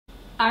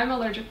I'm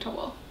allergic to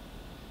wool.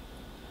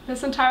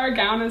 This entire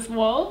gown is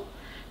wool,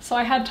 so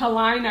I had to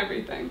line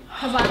everything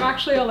because I'm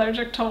actually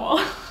allergic to wool.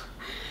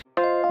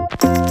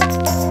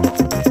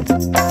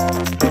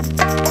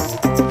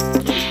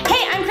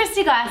 Hey, I'm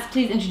Kristyglass.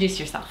 Please introduce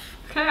yourself.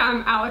 Okay,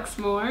 I'm Alex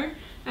Moore,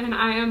 and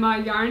I am a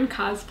yarn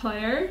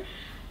cosplayer,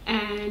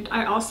 and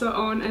I also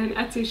own an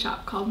Etsy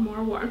shop called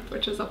More Warmth,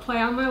 which is a play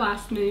on my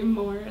last name,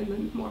 Moore, and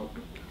then More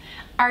Warmth.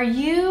 Are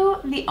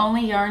you the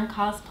only yarn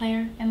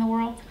cosplayer in the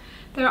world?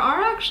 There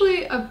are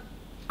actually a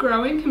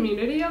growing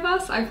community of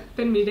us. I've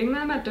been meeting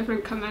them at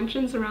different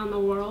conventions around the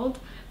world,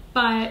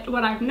 but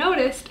what I've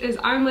noticed is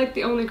I'm like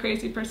the only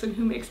crazy person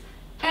who makes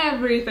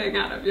everything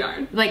out of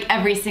yarn. Like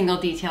every single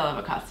detail of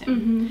a costume.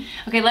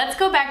 Mm-hmm. Okay, let's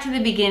go back to the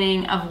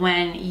beginning of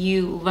when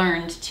you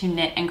learned to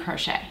knit and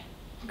crochet.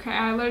 Okay,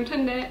 I learned to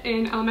knit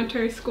in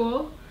elementary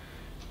school,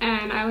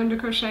 and I learned to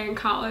crochet in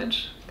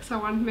college because I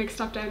wanted to make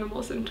stuffed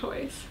animals and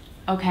toys.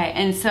 Okay,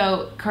 and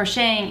so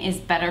crocheting is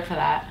better for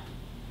that?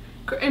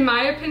 In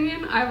my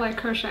opinion, I like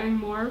crocheting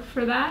more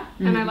for that,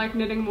 and I like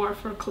knitting more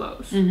for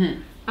clothes.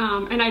 And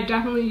I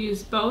definitely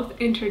use both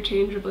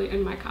interchangeably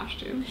in my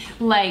costumes.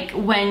 Like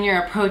when you're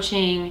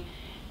approaching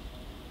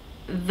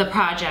the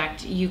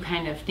project, you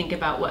kind of think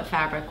about what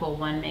fabric will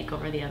one make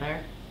over the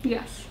other?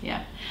 Yes.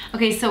 Yeah.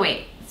 Okay, so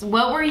wait, so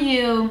what were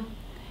you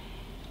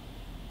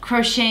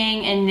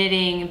crocheting and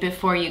knitting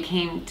before you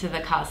came to the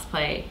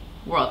cosplay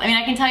world? I mean,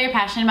 I can tell you're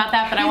passionate about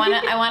that, but I want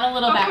a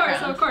little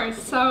background. Of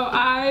course. So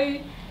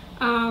I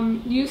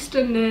used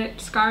to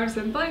knit scarves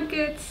and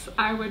blankets.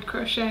 I would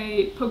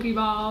crochet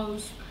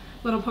Pokeballs,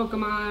 little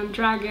Pokemon,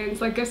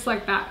 dragons, like gifts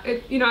like that.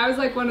 You know, I was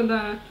like one of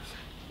the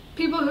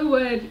people who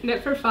would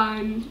knit for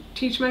fun,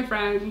 teach my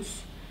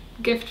friends,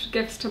 gift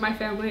gifts to my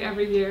family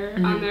every year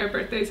on their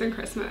birthdays and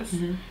Christmas.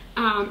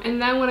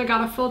 And then when I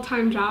got a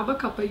full-time job a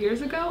couple of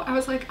years ago, I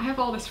was like, I have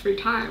all this free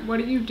time. What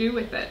do you do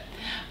with it?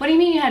 What do you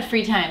mean you had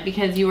free time?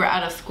 Because you were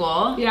out of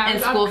school? Yeah, I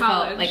was out of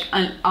college. Felt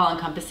like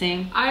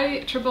all-encompassing?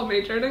 I triple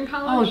majored in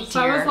college, oh,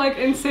 so I was like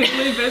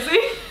insanely busy.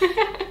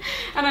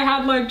 And I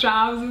had like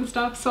jobs and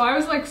stuff, so I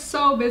was like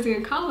so busy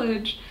in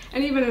college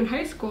and even in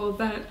high school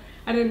that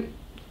I didn't,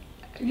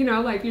 you know,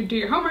 like you'd do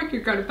your homework,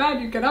 you'd go to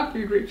bed, you'd get up,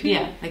 you'd repeat.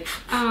 Yeah, like,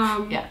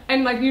 yeah.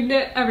 And like you'd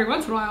knit every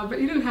once in a while,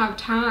 but you didn't have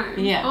time.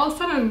 Yeah. All of a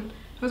sudden,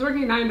 I was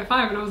working 9 to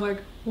 5 and I was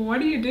like, what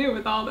do you do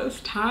with all this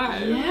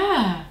time?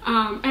 Yeah.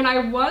 And I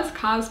was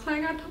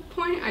cosplaying at that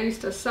point. I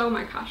used to sew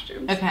my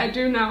costumes. Okay. I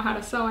do know how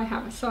to sew. I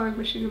have a sewing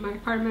machine in my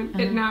apartment.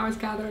 It now is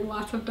gathering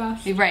lots of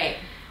dust. Right.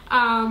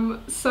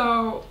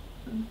 So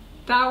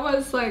that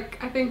was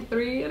like, I think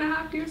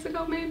 3.5 years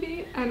ago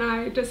maybe, and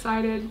I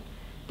decided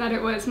that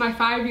it was my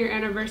 5-year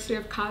anniversary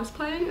of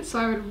cosplaying, so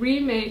I would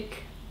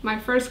remake my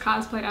first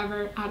cosplay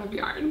ever out of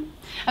yarn.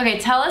 Okay,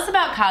 tell us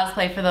about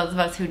cosplay for those of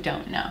us who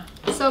don't know.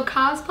 So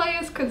cosplay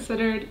is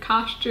considered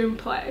costume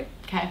play.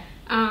 Okay.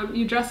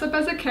 You dress up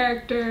as a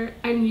character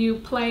and you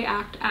play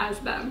act as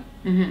them.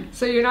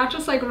 So you're not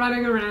just like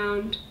running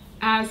around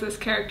as this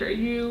character.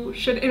 You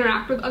should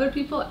interact with other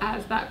people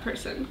as that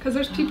person. Because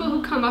there's people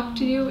who come up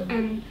to you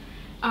and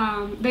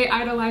they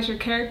idolize your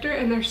character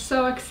and they're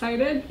so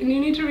excited, and you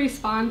need to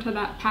respond to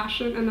that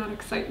passion and that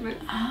excitement.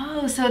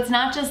 Oh, so it's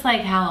not just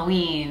like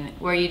Halloween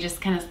where you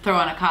just kind of throw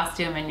on a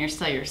costume and you're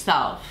still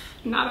yourself.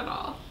 Not at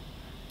all.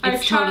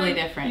 It's totally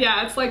different.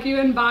 Yeah, it's like you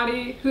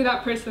embody who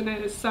that person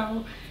is.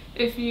 So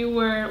if you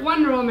were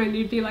Wonder Woman,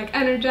 you'd be like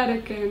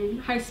energetic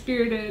and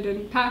high-spirited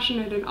and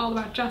passionate and all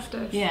about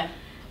justice. Yeah.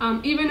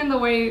 Even in the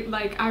way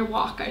like I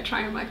walk, I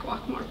try and like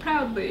walk more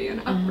proudly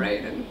and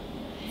upright and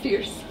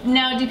fierce.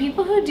 Now, do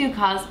people who do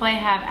cosplay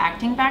have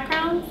acting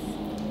backgrounds?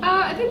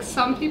 I think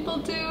some people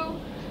do,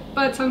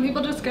 but some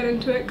people just get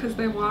into it because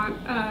they want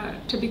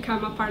to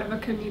become a part of a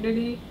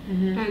community,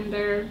 and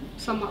they're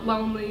somewhat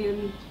lonely,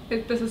 and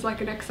this is like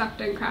an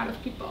accepting crowd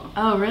of people.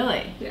 Oh,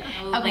 really? Yeah.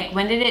 Okay,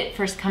 when did it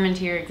first come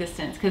into your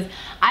existence? Because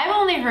I've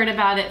only heard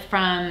about it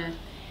from...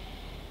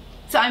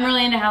 So I'm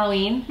really into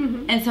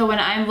Halloween, and so when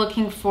I'm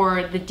looking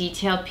for the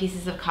detailed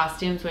pieces of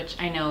costumes, which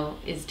I know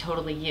is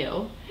totally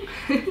you,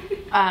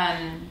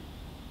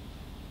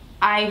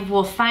 I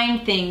will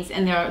find things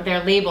and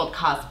they're labeled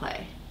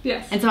cosplay.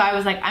 Yes. And so I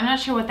was like, I'm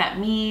not sure what that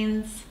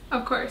means.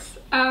 Of course.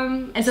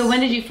 And so when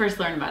did you first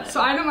learn about it?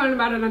 So I didn't learn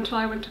about it until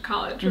I went to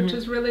college, which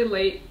is really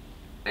late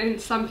in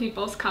some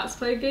people's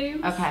cosplay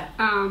games. Okay.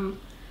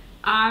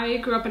 I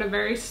grew up in a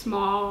very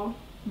small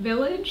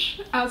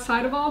village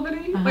outside of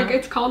Albany. Like,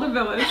 it's called a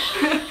village.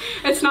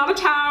 It's not a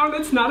town,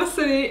 it's not a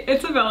city,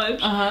 it's a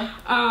village.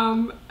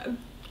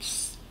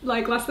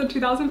 Like less than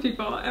 2,000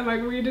 people, and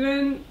like we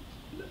didn't,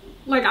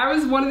 like I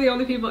was one of the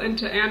only people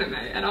into anime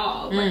at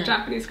all, like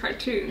Japanese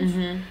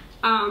cartoons.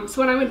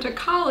 So when I went to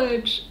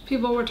college,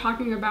 people were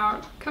talking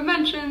about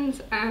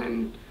conventions,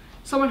 and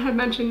someone had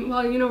mentioned,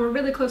 well, you know, we're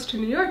really close to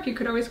New York, you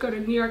could always go to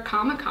New York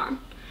Comic-Con.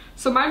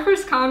 So my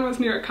first con was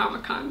New York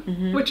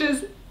Comic-Con, which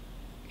is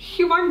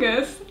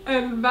humongous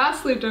and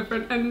vastly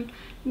different and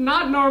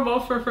not normal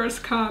for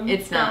first con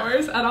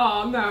goers at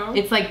all. No,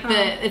 it's like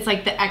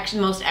the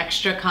most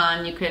extra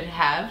con you could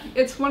have.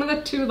 It's one of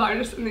the 2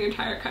 largest in the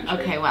entire country.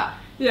 Okay, wow.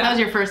 Yeah. That was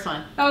your first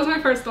one. That was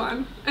my first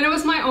one. And it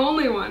was my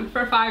only one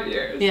for 5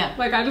 years. Yeah.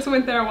 Like, I just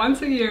went there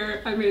once a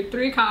year. I made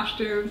 3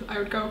 costumes. I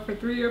would go for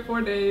 3 or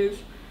 4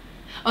 days.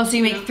 Oh, so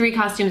you make 3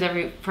 costumes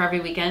for every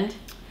weekend?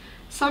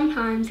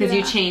 Sometimes, Because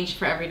you change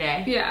for every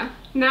day? Yeah.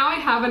 Now I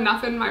have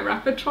enough in my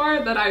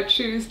repertoire that I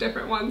choose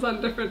different ones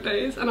on different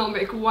days, and I'll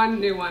make 1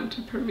 new one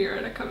to premiere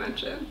at a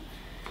convention.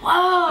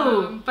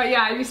 Whoa! But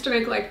yeah, I used to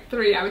make like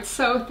 3. I would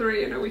sew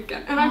 3 in a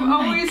weekend. And I'm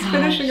always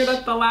finishing it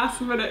at the last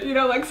minute. You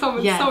know, like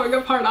someone's sewing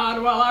a part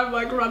on while I'm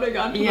like running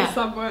onto the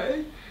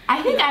subway.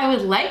 I think I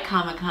would like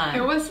Comic-Con.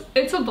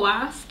 It's a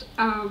blast.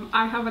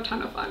 I have a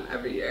ton of fun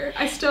every year.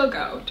 I still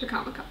go to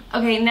Comic-Con.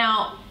 Okay,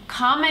 now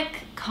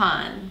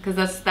Comic-Con,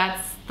 because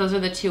those are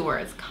the 2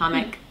 words,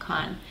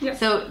 Comic-Con. Yes.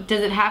 So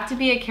does it have to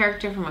be a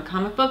character from a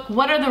comic book?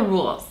 What are the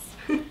rules?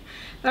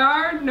 There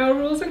are no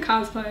rules in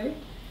cosplay.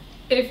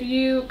 If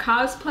you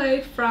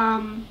cosplay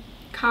from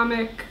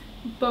comic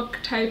book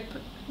type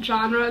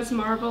genres,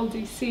 Marvel,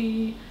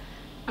 DC,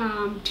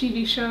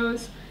 TV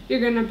shows, you're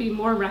going to be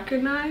more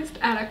recognized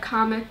at a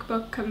comic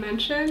book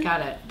convention.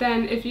 Got it.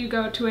 Than if you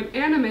go to an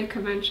anime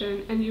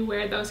convention and you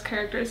wear those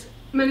characters.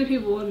 Many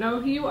people will know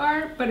who you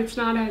are, but it's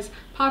not as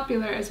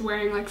popular as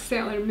wearing like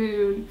Sailor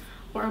Moon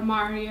or a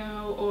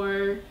Mario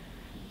or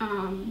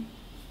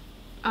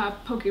a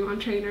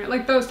Pokemon trainer,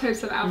 like those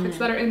types of outfits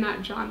that are in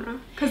that genre,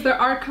 because there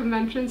are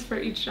conventions for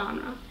each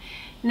genre.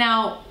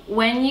 Now,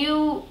 when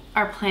you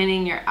are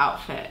planning your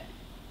outfit,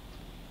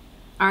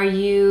 what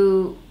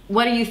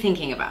are you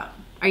thinking about?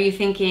 Are you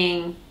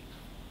thinking,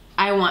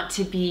 I want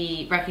to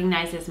be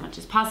recognized as much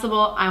as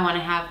possible, I want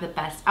to have the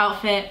best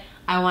outfit,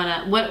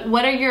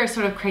 what are your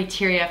sort of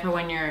criteria for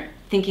when you're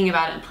thinking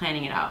about it and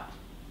planning it out?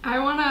 I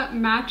want to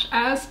match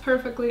as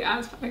perfectly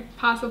as I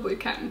possibly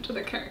can to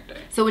the character.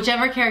 So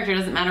whichever character,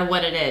 doesn't matter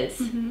what it is,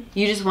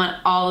 you just want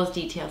all those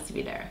details to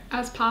be there.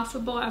 As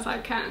possible as I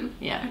can.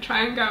 Yeah. I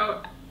try and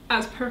go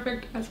as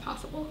perfect as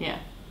possible. Yeah.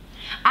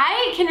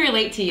 I can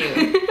relate to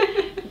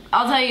you.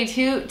 I'll tell you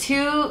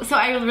so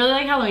I really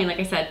like Halloween,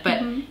 like I said,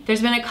 but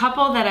there's been a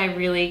couple that I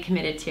really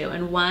committed to,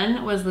 and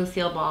one was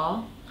Lucille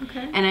Ball.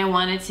 Okay. And I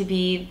wanted to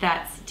be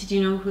did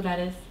you know who that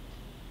is?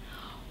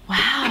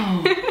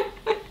 Wow.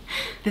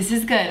 This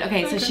is good.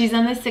 Okay, so she's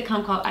on this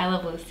sitcom called I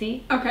Love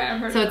Lucy. Okay, I've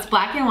heard of So it's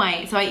black and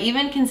white. So I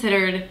even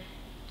considered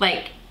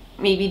like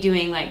maybe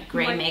doing like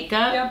gray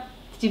makeup. Yep.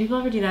 Do people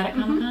ever do that at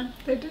Comic-Con?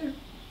 They do.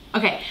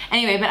 Okay,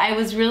 anyway, but I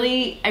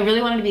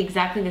really wanted to be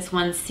exactly this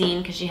one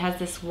scene because she has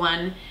this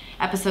one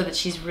episode that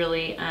she's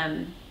really,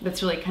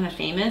 that's really kind of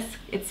famous.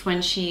 It's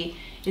when she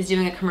is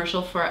doing a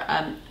commercial for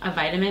a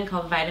vitamin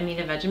called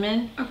Vitamina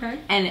Vegemin. Okay.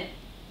 And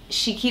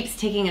she keeps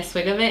taking a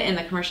swig of it in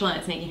the commercial and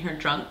it's making her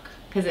drunk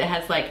because it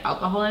has like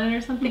alcohol in it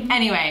or something.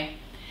 Anyway,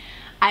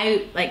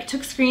 I like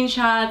took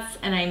screenshots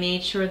and I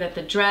made sure that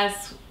the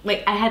dress,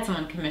 like I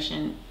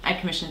commissioned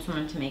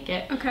someone to make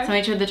it. Okay. So I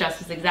made sure the dress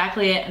was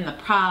exactly it and the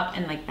prop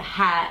and like the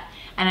hat.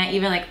 And I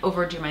even like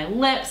overdrew my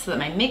lips so that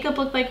my makeup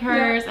looked like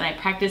hers, and I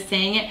practiced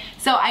saying it.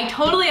 So I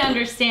totally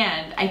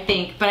understand, I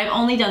think, but I've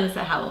only done this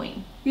at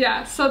Halloween.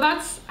 Yeah, so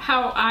that's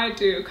how I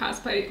do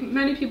cosplay.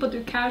 Many people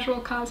do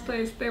casual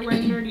cosplays. They wear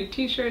nerdy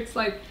t-shirts,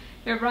 like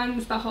it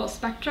runs the whole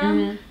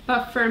spectrum.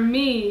 But for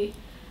me,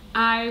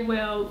 I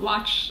will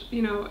watch,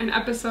 you know, an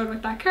episode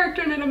with that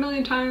character in it a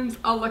million times.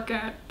 I'll look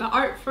at the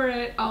art for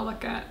it. I'll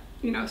look at,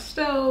 you know,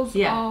 stills.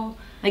 Yeah. I'll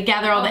like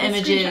gather all the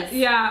images.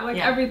 Yeah, like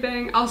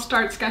everything. I'll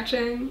start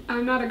sketching.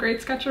 I'm not a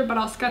great sketcher, but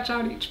I'll sketch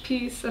out each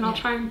piece and I'll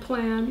try and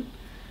plan.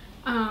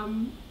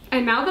 And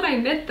now that I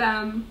knit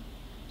them,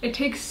 it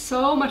takes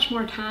so much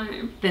more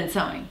time. Than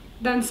sewing.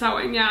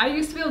 Yeah. I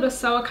used to be able to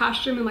sew a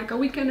costume in like a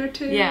weekend or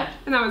 2. Yeah.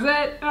 And that was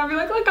it. And I'd be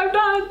like, look, I'm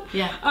done.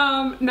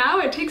 Yeah. Now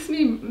it takes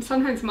me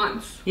sometimes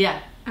months. Yeah.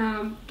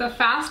 The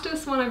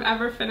fastest one I've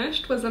ever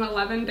finished was in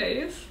 11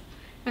 days.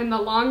 And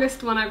the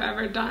longest one I've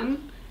ever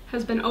done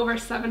has been over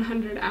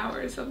 700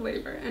 hours of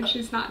labor, and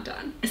she's not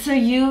done. So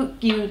you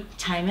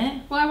time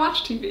it? Well, I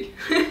watch TV.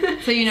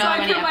 So you know how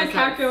many episodes? So I can like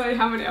calculate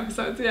how many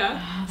episodes,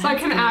 yeah. Oh, so I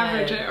can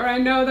average it, or I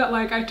know that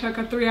like I took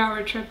a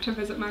 3-hour trip to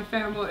visit my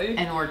family.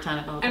 And worked on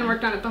it the whole time. And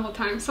worked on it the whole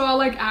time. So I'll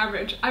like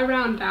average. I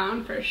round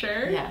down for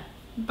sure. Yeah.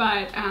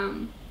 But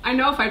I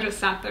know if I just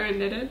sat there and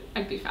knitted,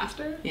 I'd be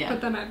faster. Yeah. But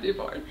then I'd be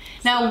bored.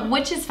 Now,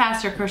 which is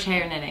faster,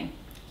 crochet or knitting?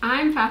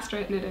 I'm faster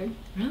at knitting.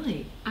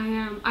 Really? I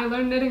am. I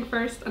learned knitting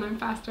first and I'm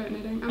faster at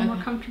knitting. I'm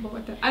more comfortable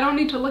with it. I don't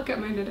need to look at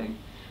my knitting.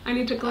 I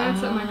need to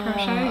glance at my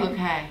crocheting.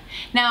 Okay.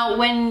 Now,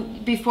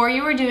 before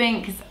you were doing,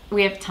 because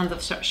we have tons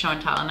of show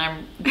and tell and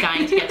I'm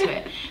dying to get to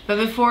it, but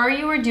before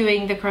you were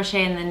doing the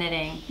crochet and the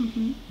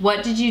knitting,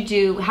 what did you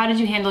do? How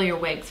did you handle your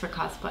wigs for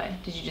cosplay?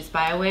 Did you just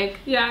buy a wig?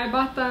 Yeah, I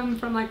bought them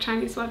from like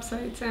Chinese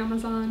websites,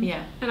 Amazon.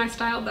 Yeah. And I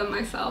styled them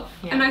myself.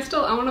 Yeah. And I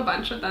still own a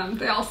bunch of them.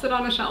 They all sit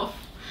on a shelf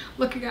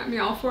looking at me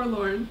all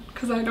forlorn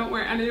because I don't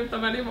wear any of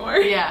them anymore.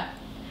 Yeah.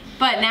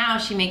 But now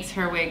she makes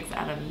her wigs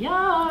out of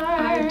yarn.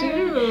 I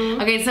do.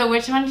 Okay, so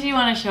which one do you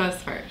want to show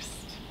us first?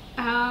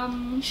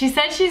 She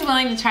said she's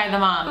willing to try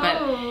them on,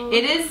 but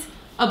it is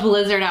a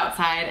blizzard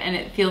outside and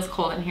it feels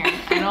cold in here.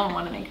 I don't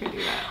want to make her do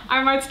that.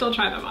 I might still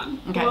try them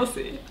on. Okay. We'll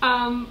see.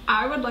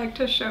 I would like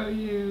to show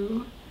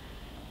you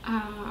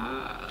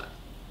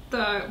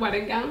the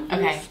wedding gown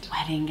first. Okay,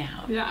 wedding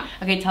gown. Yeah.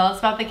 Okay, tell us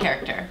about the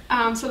character.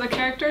 So the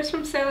character is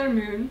from Sailor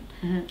Moon.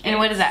 And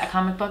what is that, a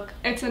comic book?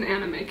 It's an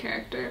anime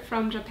character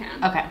from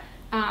Japan. Okay.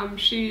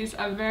 She's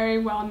a very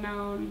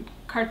well-known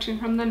cartoon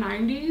from the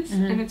 90s,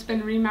 and it's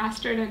been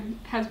remastered and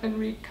has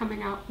been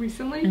coming out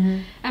recently.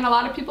 And a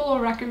lot of people will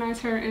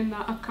recognize her in the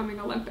upcoming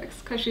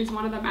Olympics because she's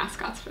one of the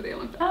mascots for the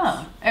Olympics.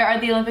 Oh, are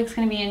the Olympics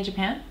going to be in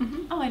Japan?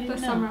 Oh, I didn't know.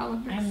 The Summer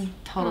Olympics. I'm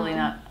totally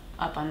not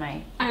up on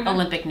my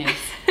Olympic news.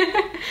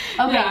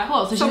 Okay, Yeah.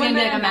 cool. So she's going to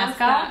be like a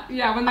mascot?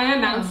 When they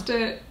announced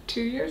it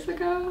 2 years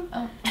ago,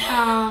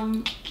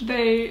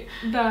 the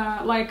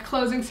like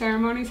closing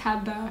ceremonies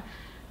had the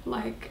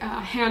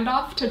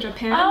handoff to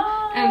Japan,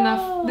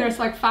 and there's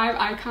like 5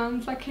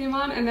 icons that came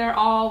on, and they're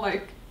all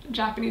like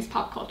Japanese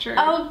pop culture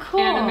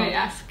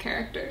anime-esque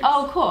characters.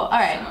 Oh, cool. All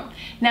right. So.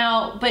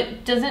 Now,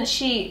 but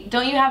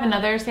don't you have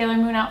another Sailor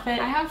Moon outfit?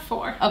 I have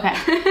 4. Okay.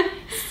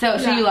 So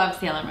you love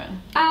Sailor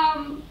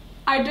Moon?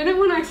 I didn't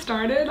when I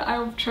started.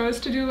 I chose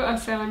to do a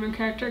Sailor Moon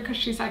character because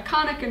she's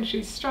iconic and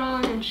she's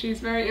strong and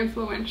she's very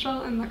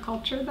influential in the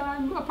culture that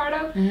I'm a part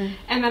of.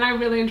 And then I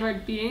really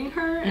enjoyed being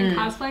her and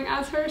cosplaying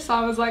as her, so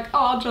I was like, oh,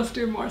 I'll just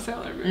do more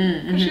Sailor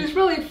Moon because she's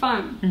really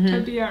fun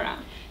to be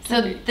around.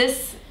 So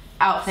this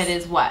outfit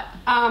is what?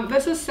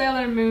 This is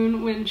Sailor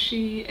Moon when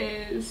she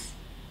is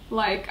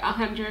like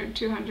 100,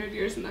 200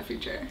 years in the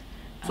future.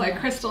 It's like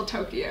Crystal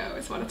Tokyo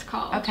is what it's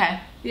called.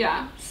 Okay.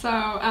 Yeah,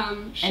 so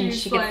she's and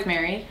she gets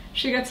married?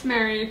 She gets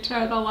married to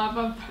the love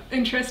of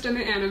interest in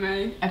the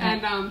anime. Okay.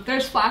 And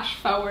there's flash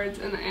forwards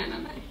in the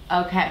anime.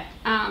 Okay.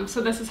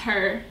 So this is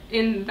her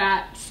in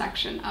that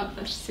section of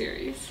the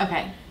series.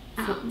 Okay.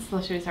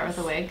 So should we start with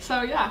the wig?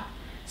 So yeah.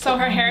 So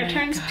her hair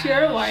turns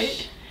pure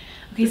white.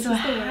 Okay, so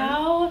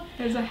how...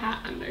 There's a hat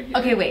under here.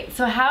 Okay, wait.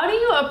 So how do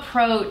you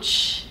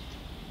approach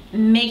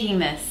making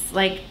this?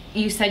 Like,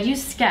 you said you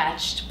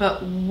sketched,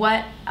 but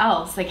what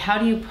else? Like, how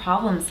do you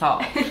problem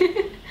solve?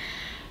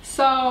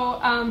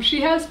 So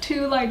she has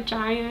 2 like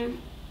giant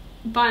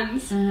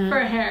buns for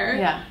hair.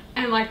 Yeah.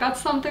 And like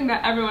that's something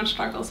that everyone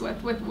struggles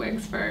with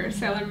wigs for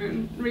Sailor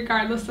Moon,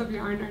 regardless of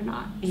yarn or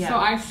not. Yeah. So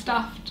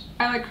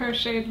I like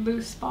crocheted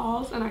loose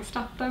balls and I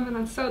stuffed them and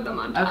then sewed them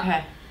on top.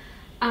 Okay.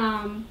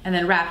 And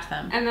then wrapped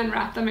them. And then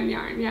wrapped them in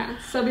yarn, yeah.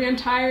 So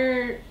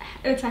the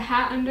it's a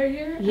hat under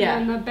here. Yeah.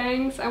 And then the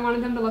bangs, I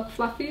wanted them to look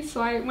fluffy,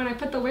 so when I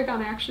put the wig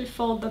on, I actually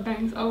fold the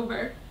bangs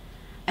over.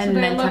 And so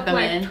then they look tuck them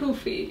like in?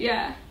 poofy,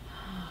 yeah.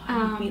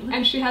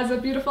 And she has a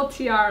beautiful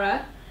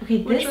tiara,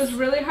 which was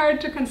really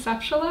hard to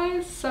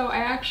conceptualize, so I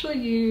actually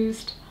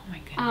used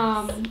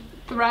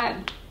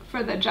thread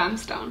for the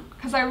gemstone,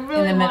 because I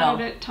really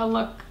wanted it to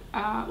look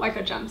like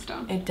a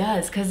gemstone. It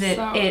does, because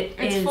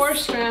it's 4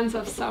 strands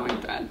of sewing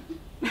thread.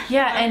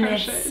 Yeah, and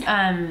it's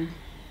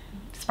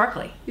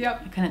sparkly.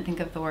 Yep. I couldn't think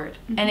of the word.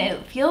 And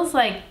it feels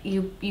like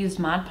you used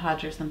Mod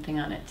Podge or something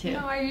on it too.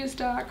 No, I used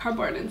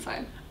cardboard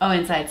inside. Oh,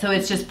 inside. So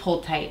it's just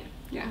pulled tight.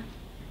 Yeah.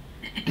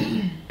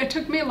 It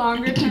took me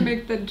longer to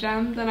make the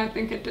gem than I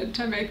think it did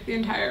to make the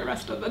entire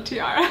rest of the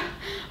tiara.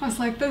 I was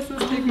like, this is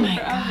taking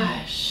forever. Oh my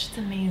gosh, it's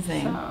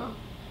amazing.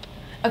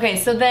 Okay,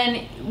 so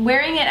then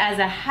wearing it as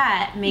a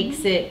hat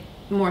makes it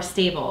more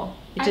stable.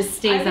 It just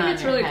stays on. I think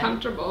it's really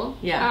comfortable.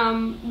 Yeah.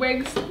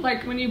 Wigs,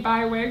 like when you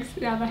buy wigs,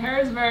 yeah, the hair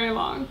is very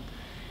long.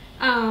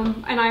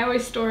 And I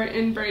always store it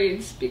in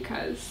braids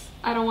because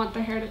I don't want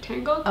the hair to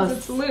tangle because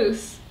it's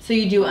loose. So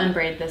you do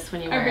unbraid this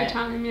when you wear it? Every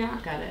time, yeah.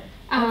 Got it.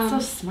 That's so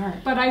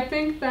smart. But I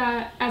think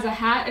that as a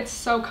hat, it's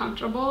so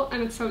comfortable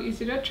and it's so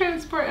easy to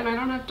transport, and I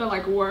don't have to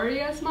like worry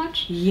as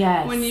much.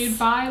 Yes. When you'd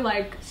buy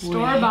like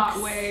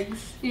store-bought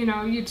wigs, you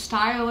know, you'd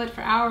style it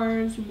for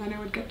hours and then it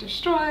would get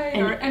destroyed,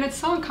 and it's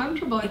so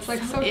uncomfortable. It's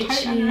like so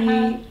tight on your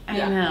head.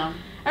 I know.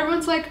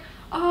 Everyone's like,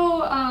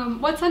 oh,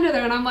 what's under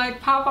there? And I'm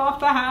like, pop off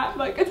the hat.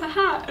 Like, it's a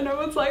hat. And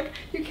everyone's like,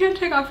 you can't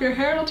take off your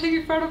hair. It'll take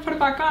you forever to put it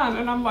back on.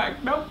 And I'm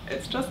like, nope,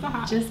 it's just a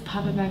hat. Just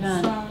pop it back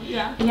on. So,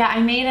 yeah. Yeah, I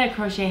made a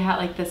crochet hat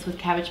like this with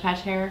Cabbage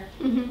Patch hair.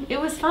 It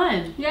was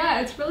fun.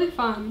 Yeah, it's really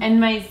fun. And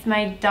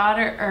my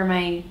daughter, or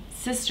my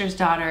sister's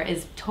daughter,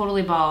 is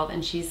totally bald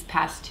and she's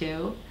past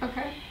 2.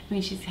 Okay. I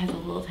mean, she has a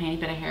little tiny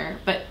bit of hair,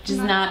 but just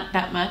not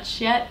that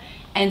much yet.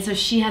 And so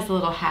she has a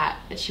little hat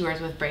that she wears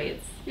with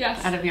braids.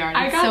 Yes. Out of yarn.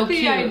 I got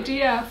the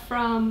idea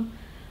from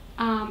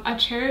a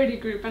charity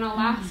group in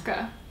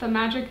Alaska, the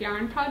Magic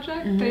Yarn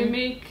Project. They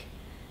make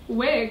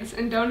wigs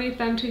and donate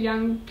them to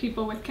young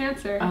people with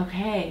cancer.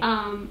 Okay.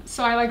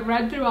 So I like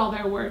read through all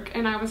their work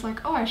and I was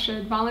like, oh, I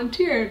should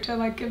volunteer to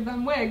like give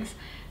them wigs.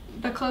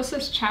 The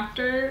closest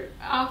chapter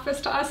office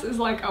to us is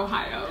like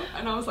Ohio,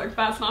 and I was like,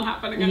 that's not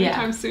happening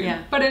anytime soon.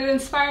 Yeah. But it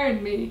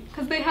inspired me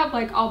because they have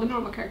like all the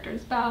normal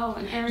characters, Belle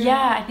and Ariel.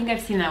 Yeah, I think I've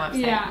seen that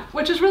website. Yeah,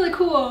 which is really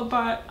cool,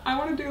 but I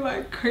want to do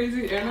like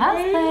crazy anime.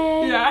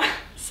 Cosplay. Yeah,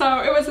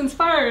 so it was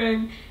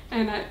inspiring,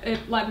 and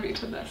it led me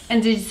to this.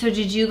 And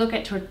did you look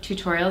at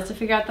tutorials to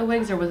figure out the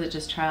wigs, or was it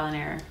just trial and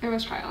error? It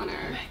was trial and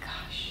error. Oh my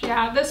gosh.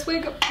 Yeah, this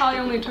wig probably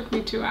only took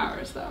me 2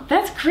 hours though.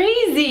 That's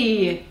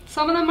crazy.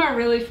 Some of them are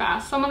really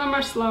fast, some of them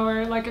are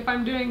slower. Like if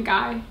I'm doing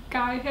guy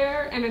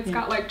hair and it's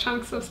got like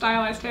chunks of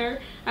stylized hair,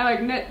 I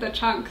like knit the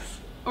chunks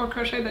or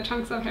crochet the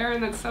chunks of hair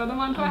and then sew them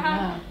onto a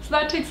hat. So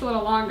that takes a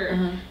little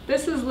longer.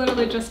 This is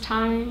literally just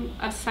tying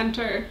a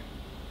center.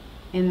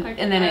 Like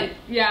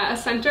a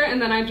center,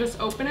 and then I just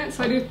open it.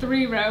 So I do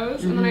 3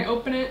 rows, and then I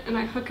open it and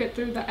I hook it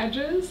through the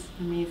edges.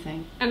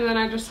 Amazing. And then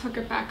I just hook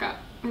it back up,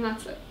 and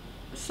that's it.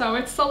 So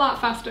it's a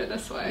lot faster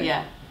this way.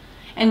 Yeah.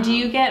 And do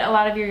you get a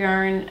lot of your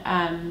yarn,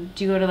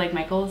 do you go to like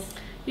Michael's?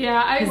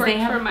 Yeah, I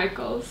worked for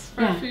Michael's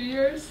for a few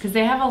years. Because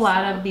they have a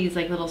lot of these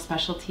like little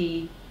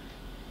specialty,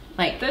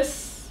 like...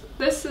 This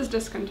is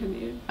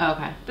discontinued. Oh,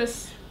 okay.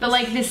 But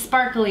like this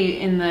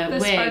sparkly in the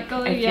wig,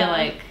 sparkly, I feel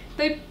like...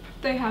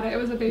 They had it. It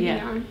was a baby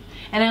yarn.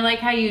 And I like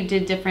how you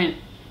did different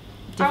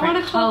colors. I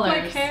want to look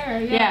like hair.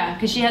 Yeah,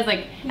 because she has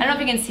like, I don't know if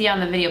you can see on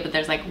the video, but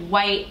there's like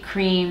white,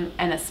 cream,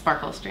 and a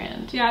sparkle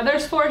strand. Yeah,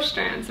 there's 4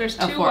 strands. There's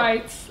 2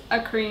 whites,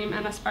 a cream,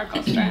 and a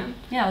sparkle strand.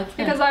 Yeah, looks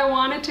good. Because I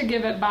wanted to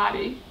give it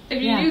body.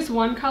 If you use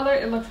one color,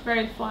 it looks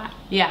very flat.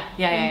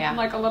 Yeah.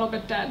 Like a little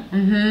bit dead.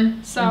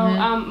 So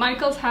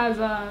Michael's has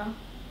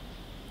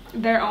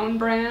their own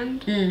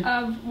brand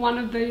of one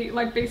of the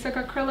like basic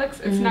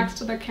acrylics. It's next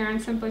to the Karen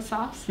Simply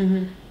Softs.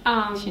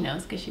 She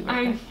knows because she worked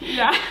there.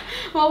 Yeah,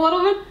 well, a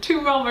little bit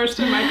too well versed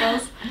in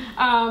Michael's.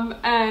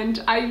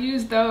 And I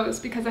use those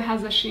because it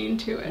has a sheen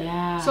to it.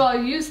 Yeah. So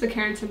I'll use the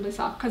Karen Simply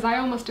Soft because I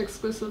almost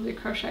exclusively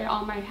crochet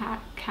all my hat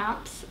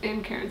caps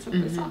in Karen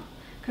Simply Soft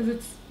because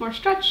it's more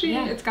stretchy.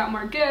 It's got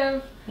more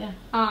give. Yeah.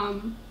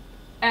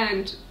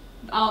 And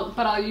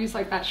I'll use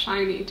like that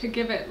shiny to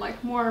give it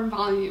like more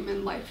volume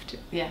and life too.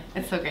 Yeah,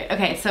 it's so great.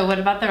 Okay, so what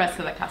about the rest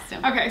of the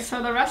costume? Okay,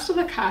 so the rest of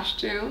the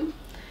costume,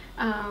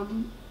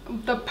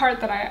 the part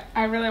that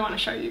I really want to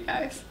show you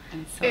guys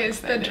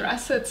is the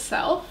dress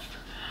itself.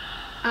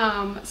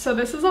 So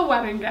this is a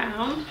wedding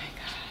gown. Oh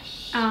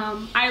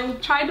my gosh. I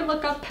tried to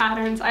look up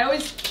patterns. I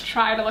always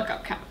try to look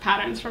up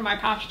patterns for my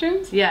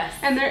costumes. Yes.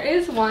 And there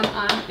is one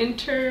on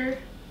Interweave.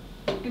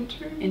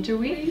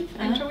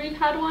 Interweave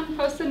had one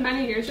posted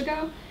many years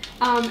ago.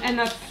 And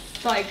that's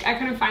like, I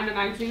couldn't find the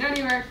magazine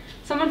anywhere.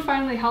 Someone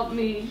finally helped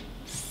me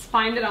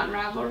find it on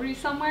Ravelry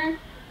somewhere.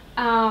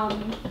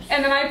 And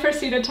then I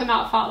proceeded to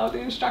not follow the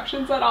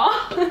instructions at all.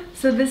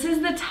 So this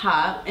is the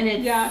top, and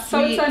it's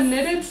so it's a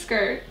knitted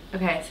skirt.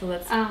 Okay, so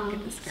let's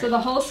get the skirt. So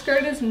the whole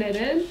skirt is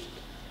knitted.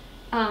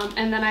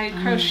 And then I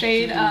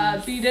crocheted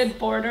a beaded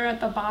border at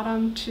the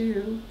bottom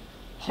to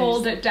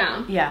hold it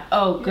down. Yeah.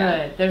 Oh, good.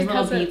 Yeah, there's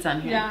little beads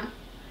on here. Yeah.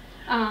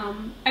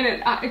 And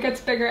it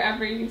gets bigger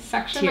every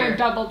section. I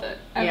doubled it.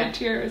 Every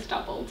tier is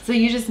doubled. So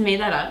you just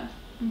made that up?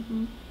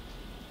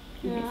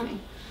 Yeah. Amazing.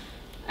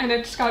 And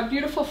it's got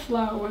beautiful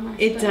flow when I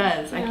It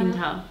does, I can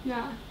tell.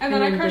 Yeah. And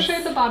then I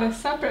crocheted the bodice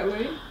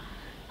separately.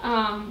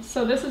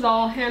 So this is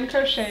all hand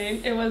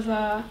crocheted. It was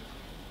a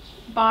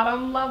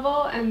bottom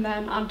level, and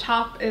then on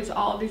top is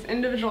all these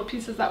individual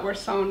pieces that were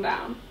sewn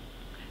down.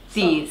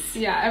 These? So,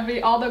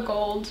 yeah, all the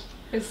gold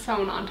is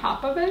sewn on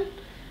top of it.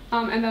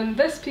 And then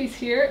this piece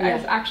here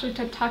is actually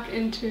to tuck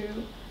into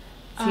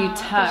the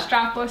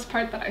strapless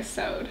part that I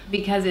sewed.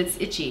 Because it's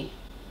itchy.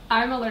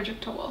 I'm allergic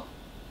to wool.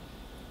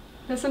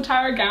 This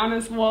entire gown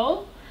is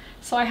wool,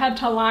 so I had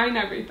to line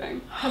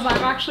everything because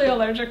I'm actually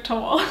allergic to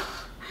wool.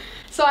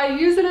 So I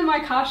use it in my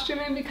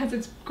costuming because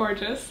it's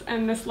gorgeous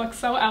and this looks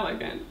so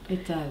elegant.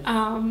 It does.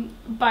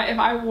 But if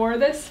I wore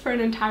this for an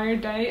entire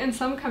day, in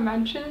some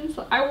conventions,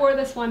 I wore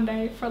this one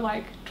day for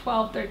like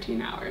 12,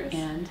 13 hours.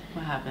 And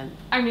what happened?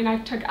 I mean, I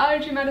took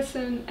allergy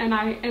medicine and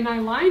I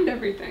lined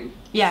everything.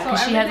 Yeah,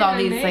 because she has all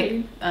these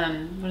like,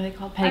 what are they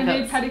called? Petticoats. I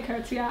made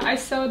petticoats, yeah. I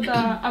sewed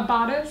a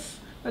bodice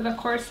with a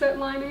corset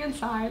lining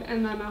inside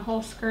and then a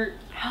whole skirt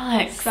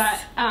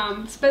set,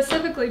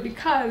 specifically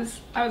because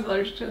I was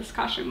allergic to this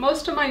costume.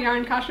 Most of my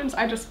yarn costumes,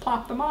 I just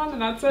plop them on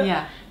and that's it.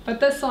 Yeah.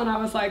 But this one,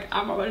 I was like,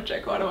 I'm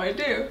allergic, what do I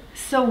do?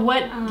 So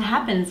what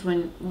happens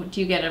when,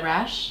 do you get a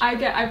rash? I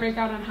break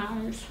out in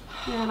hives.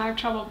 Yeah, and I have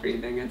trouble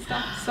breathing and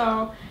stuff.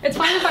 So it's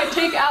fine if I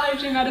take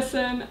allergy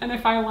medicine and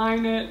if I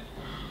line it.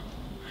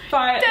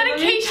 But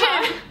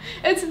dedication!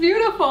 It's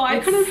beautiful.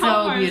 I couldn't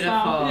help myself.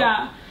 Beautiful.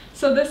 Yeah.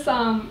 So this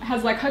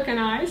has like hook and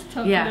eyes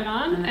to put it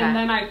on, and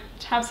then I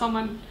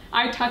have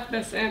I tuck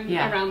this in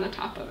around the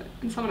top of it,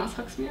 and someone else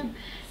hooks me in.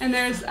 And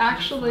there's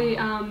actually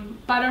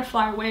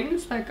butterfly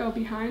wings that go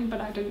behind, but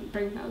I didn't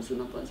bring those in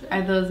the blizzard.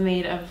 Are those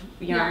made of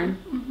yarn?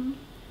 Yeah.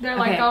 They're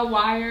like a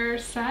wire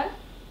set,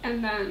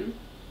 and then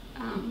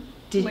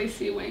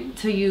lacy wings.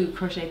 So you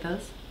crocheted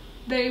those?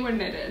 They were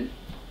knitted.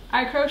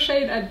 I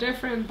crocheted a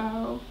different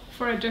bow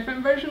for a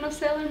different version of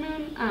Sailor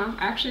Moon. I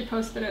actually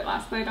posted it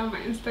last night on my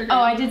Instagram. Oh,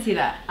 I did see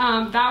that.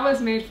 That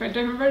was made for a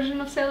different version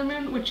of Sailor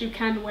Moon, which you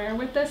can wear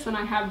with this, and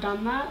I have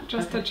done that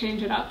just to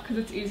change it up because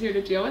it's easier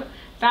to deal with.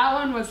 That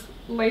one was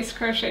lace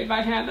crocheted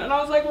by hand, and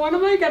I was like, what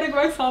am I getting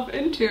myself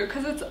into?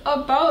 Because it's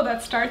a bow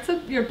that starts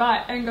at your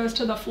butt and goes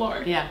to the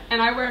floor. Yeah.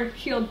 And I wear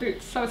heeled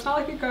boots, so it's not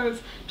like it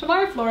goes to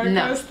my floor, it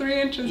goes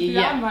 3 inches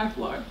beyond my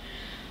floor.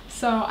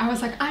 So I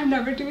was like, I'm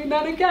never doing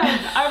that again.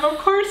 I've of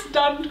course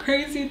done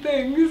crazy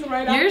things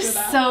right after that. You're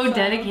so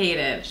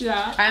dedicated.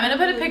 Yeah. I'm gonna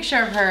put a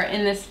picture of her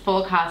in this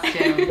full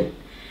costume.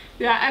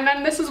 Yeah, and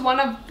then this is one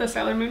of the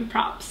Sailor Moon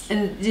props.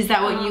 And is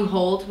that what you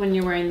hold when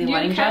you're wearing the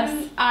wedding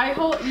dress? I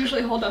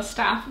usually hold a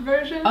staff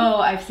version.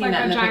 Oh, I've seen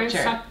that in the picture. Like a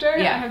giant scepter.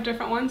 Yeah. I have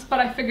different ones, but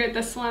I figured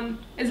this one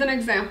is an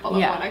example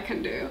of what I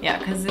can do. Yeah,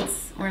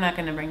 because we're not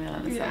going to bring that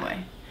on the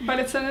subway. But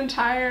it's an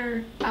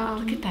entire,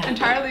 look at that.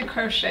 Entirely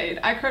crocheted.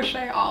 I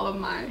crochet all of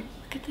my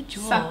look at the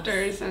jewels.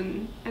 Scepters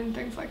and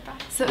things like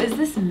that. So is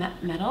this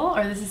metal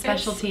or is this a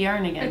specialty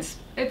yarn again?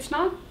 It's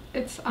not.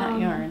 It's not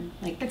yarn.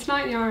 Like it's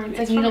not yarn.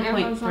 It's like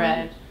needlepoint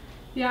thread.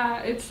 Yeah,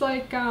 it's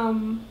like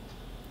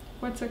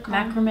what's it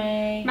called?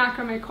 Macrame.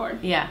 Macrame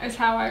cord. Yeah. Is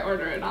how I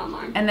order it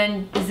online. And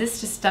then is this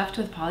just stuffed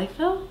with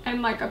polyfill?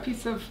 And like a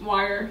piece of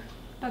wire.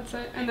 That's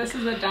it. And this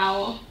is a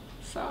dowel.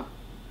 So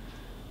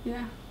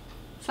yeah.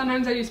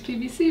 Sometimes I use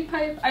PVC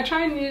pipe. I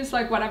try and use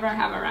like whatever I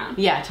have around.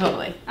 Yeah,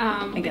 totally.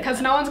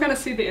 Because no one's gonna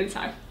see the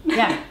inside.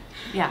 Yeah.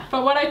 Yeah.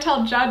 But what I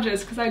tell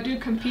judges, because I do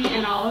compete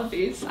in all of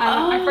these,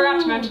 I forgot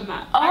to mention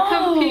that. I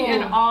compete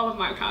in all of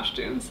my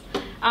costumes.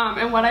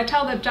 And what I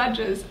tell the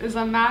judges is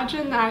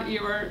imagine that you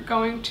are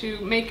going to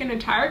make an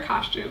entire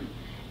costume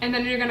and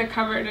then you're going to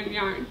cover it in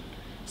yarn.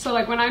 So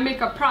like when I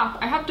make a prop,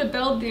 I have to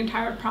build the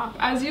entire prop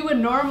as you would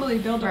normally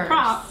build a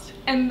prop.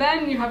 And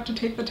then you have to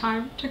take the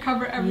time to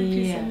cover every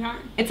piece in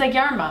yarn. It's like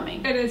yarn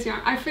bombing. It is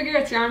yarn. I figure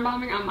it's yarn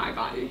bombing on my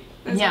body.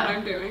 That's what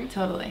I'm doing.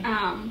 Totally.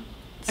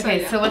 So,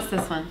 okay, so what's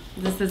this one?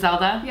 Is this the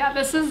Zelda? Yeah,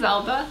 this is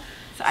Zelda.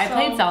 So I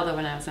played Zelda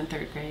when I was in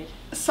 3rd grade.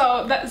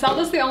 So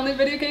Zelda's the only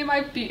video game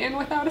I've beaten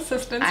without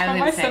assistance from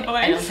my siblings.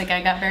 I don't think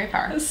I got very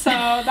far. So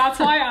that's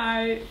why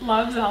I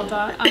love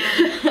Zelda.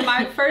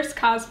 My first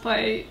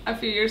cosplay a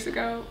few years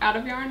ago out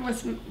of yarn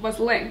was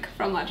Link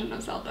from Legend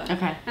of Zelda.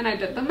 Okay. And I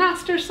did the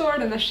Master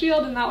Sword and the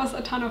shield, and that was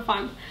a ton of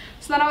fun.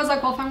 So then I was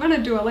like, well, if I'm going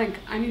to do a Link,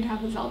 I need to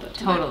have a Zelda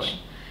to match.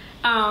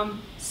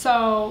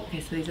 So okay,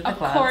 so these are the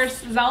gloves. Of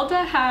course,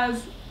 Zelda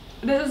has...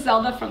 This is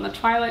Zelda from the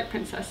Twilight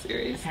Princess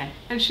series. Okay.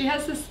 And she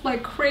has this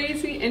like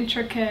crazy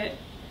intricate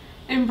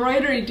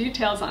embroidery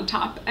details on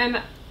top.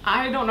 And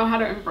I don't know how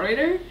to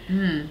embroider,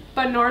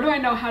 but nor do I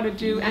know how to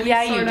do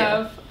any sort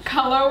of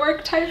color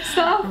work type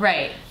stuff.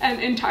 Right. And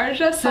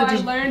intarsia, so I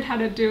learned how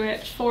to do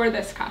it for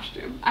this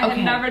costume. I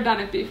had never done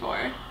it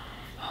before.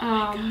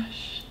 Oh my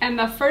gosh. And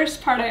the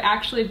first part I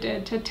actually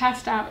did to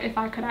test out if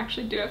I could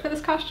actually do it for this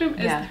costume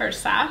is her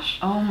sash.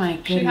 Oh my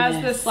goodness. She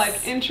has this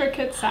like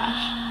intricate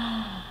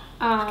sash.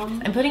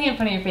 I'm putting it in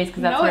front of your face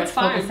because that's where it's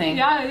focusing.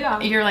 Yeah, yeah.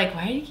 You're like,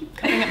 why do you keep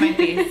coming at my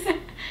face?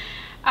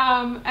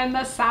 And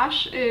the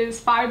sash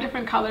is 5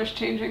 different colors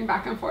changing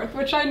back and forth,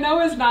 which I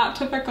know is not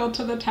typical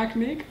to the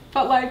technique,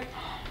 but like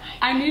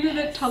I needed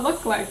it to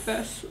look like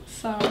this,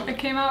 so it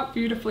came out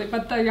beautifully.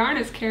 But the yarn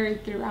is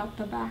carried throughout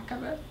the back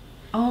of it.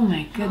 Oh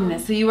my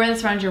goodness! So you wear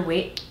this around your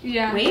waist?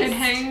 Yeah, it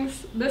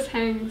hangs. This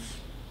hangs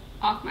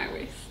off my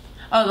waist.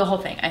 Oh, the whole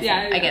thing. I see.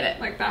 Yeah, I get it.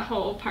 Like that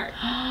whole part.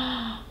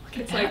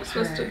 It's like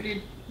supposed to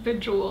be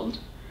bejeweled.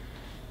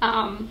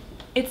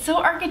 It's so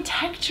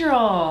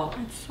architectural.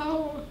 It's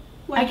so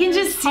like, I can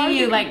just see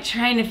you like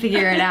trying to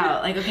figure it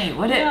out. Like, okay,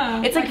 what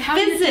it's like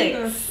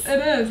physics. It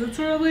is.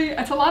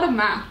 It's a lot of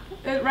math.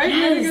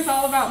 Knitting is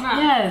all about math.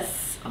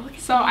 Yes. Oh,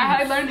 so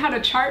I learned how to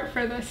chart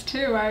for this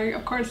too. I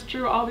of course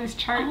drew all these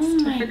charts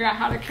to figure out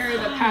how to carry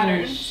the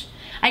pattern.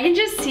 I can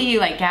just see you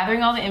like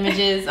gathering all the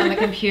images on the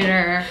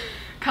computer.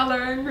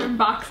 Coloring in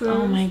boxes.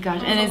 Oh my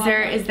gosh. And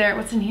is there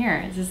what's in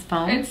here? Is this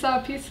foam? It's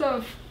a piece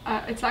of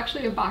it's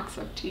actually a box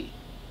of tea.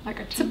 Like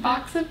a tea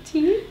box of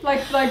tea?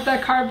 Like the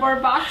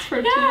cardboard box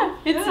for tea.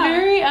 It's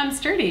very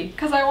sturdy.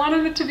 Because I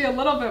wanted it to be a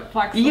little bit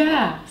flexible.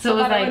 Yeah. So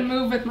that it would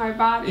move with my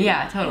body.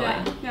 Yeah, totally.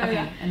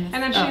 Yeah. And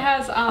then she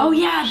has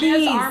she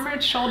has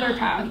armored shoulder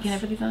pads. Can I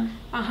put these on?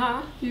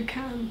 You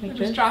can. Like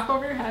just drop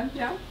over your head.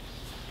 Yeah.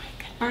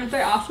 Aren't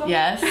they awesome?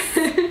 Yes.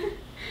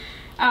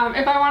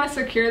 If I want to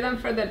secure them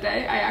for the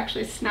day, I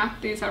actually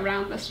snap these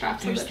around the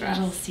straps of the dress.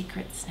 Little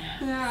secret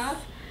snaps. Yeah.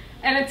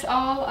 And it's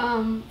all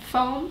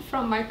foam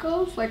from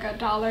Michaels, like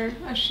 $1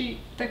 a sheet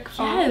thick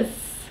foam. Yes.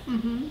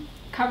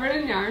 Covered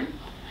in yarn.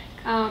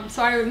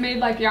 So I made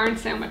like yarn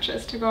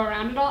sandwiches to go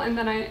around it all, and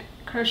then I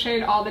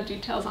crocheted all the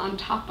details on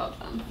top of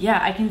them.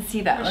 Yeah, I can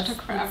see that. Which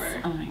took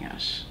forever. Oh my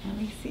gosh. Let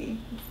me see.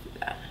 Let's do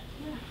that.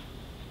 Yeah.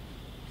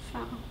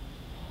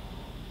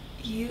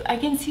 So. I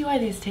can see why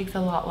this takes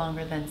a lot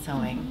longer than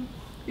sewing.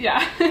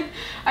 Yeah.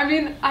 I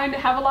mean, I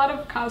have a lot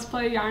of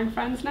cosplay yarn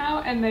friends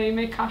now, and they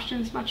make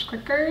costumes much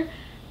quicker.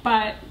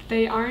 But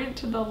they aren't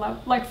to the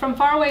level, like from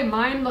far away,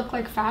 mine look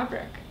like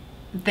fabric.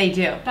 They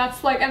do.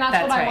 That's what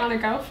I want to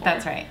go for.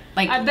 That's right.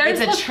 Like it's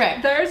a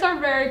trick. Theirs are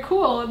very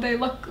cool. They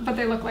look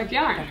like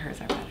yarn. But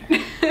hers are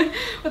better.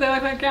 But they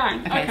look like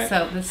yarn. Okay.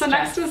 So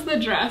next is the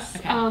dress.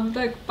 Okay.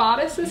 The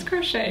bodice is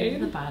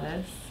crocheted. The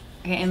bodice.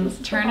 Okay,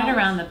 and turn it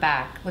around the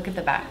back. Look at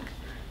the back.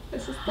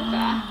 This is the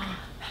back.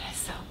 That is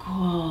so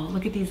cool.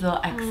 Look at these little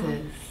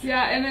X's.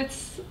 Yeah, and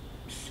it's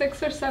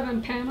 6 or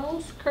 7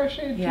 panels,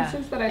 crocheted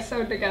pieces that I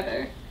sewed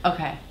together.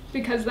 Okay.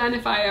 because then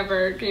if I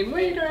ever gain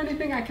weight or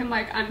anything, I can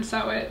like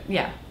unsew it.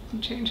 Yeah.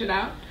 And change it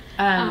out.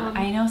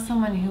 I know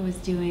someone who was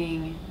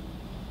doing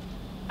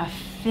a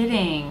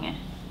fitting.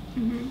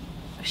 Mm-hmm.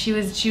 She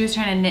was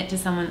trying to knit to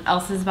someone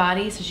else's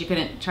body, so she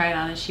couldn't try it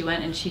on as she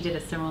went, and she did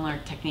a similar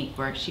technique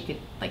where she could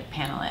like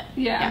panel it.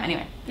 Yeah.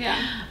 Anyway. Yeah.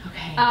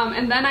 Okay.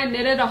 And then I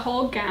knitted a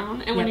whole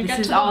gown, and when you get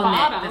to the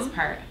bottom, this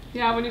part.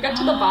 Yeah, when you get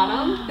to the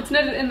bottom, it's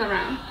knitted in the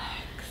round.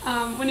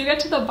 When you get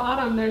to the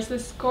bottom, there's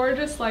this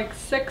gorgeous like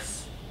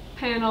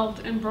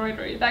 6-paneled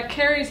embroidery that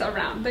carries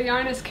around. The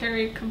yarn is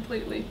carried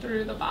completely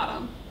through the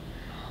bottom.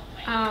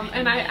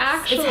 And I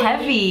actually, it's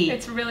heavy.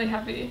 It's really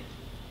heavy.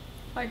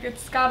 Like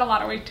it's got a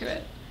lot of weight to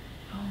it.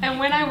 Oh and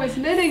when I was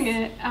knitting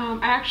it, I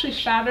actually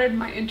shattered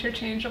my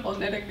interchangeable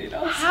knitting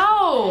needles.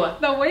 How?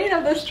 The weight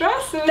of this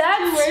dress is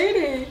too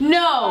weighty.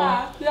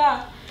 No.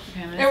 Yeah.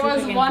 Okay, it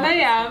was 1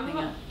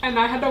 a.m. and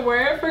I had to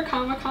wear it for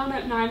Comic-Con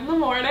at 9 in the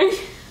morning.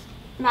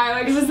 And I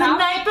like it was the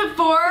night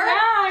before?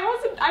 Yeah,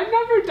 I've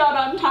never done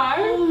on time.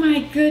 Oh my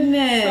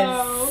goodness.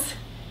 So,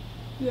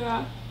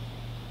 yeah.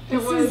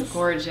 This is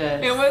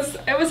gorgeous.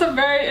 It was a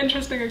very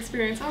interesting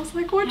experience. I was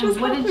like, what just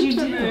happened did you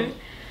to do? Me?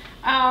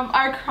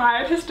 I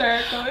cried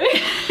hysterically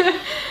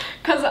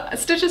because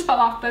stitches fell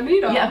off the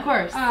needle. Yeah, of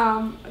course.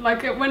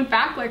 Like it went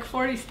back like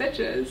 40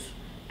 stitches.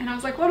 And I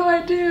was like, what do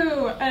I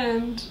do?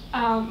 And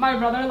my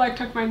brother like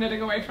took my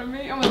knitting away from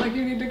me and was like,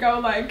 you need to go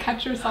like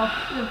catch your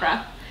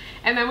breath.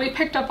 And then we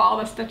picked up all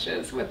the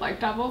stitches with like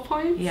double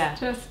points,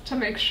 just to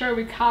make sure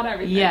we caught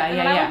everything. And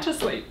then I went to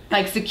sleep.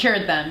 Like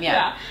secured them,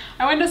 Yeah.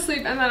 I went to sleep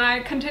and then I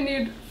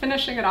continued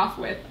finishing it off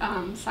with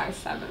size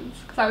 7s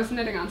because I was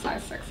knitting on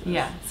size 6s.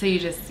 Yeah. So you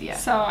just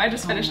So I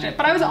just finished it,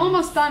 but I was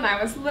almost done.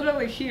 I was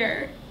literally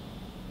here.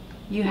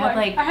 You had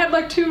like I had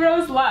like 2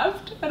 rows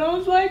left, and I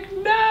was like,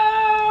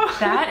 no.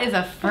 That is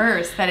a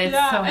first. That is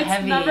so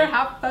heavy.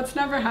 That's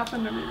never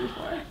happened to me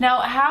before.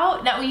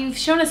 Now you've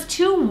shown us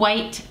 2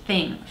 white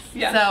things.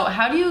 Yes. So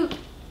how do you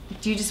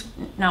just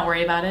not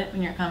worry about it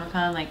when you're at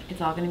Comic-Con? Like it's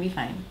all gonna be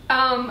fine.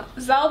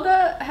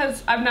 Zelda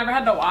I've never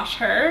had to wash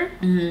her,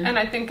 and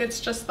I think it's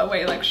just the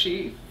way like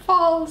she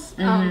falls.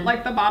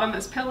 Like the bottom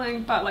is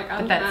pilling, but like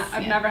other than that,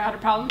 I've never had a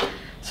problem.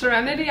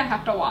 Serenity, I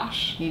have to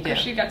wash because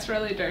she gets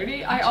really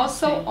dirty. I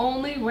also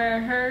only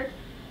wear her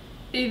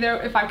either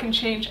if I can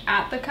change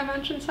at the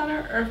convention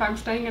center or if I'm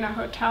staying in a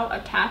hotel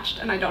attached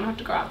and I don't have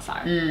to go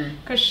outside.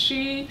 Because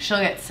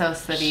she'll get so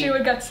sooty. She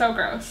would get so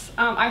gross.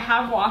 I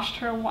have washed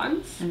her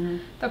once.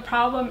 The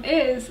problem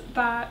is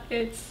that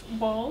it's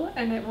wool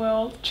and it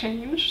will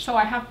change, so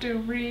I have to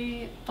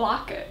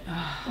re-block it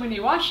when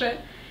you wash it.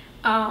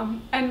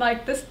 And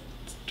like this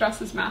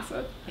dress is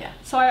massive. Yeah.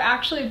 So I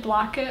actually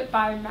block it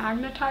by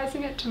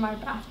magnetizing it to my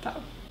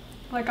bathtub.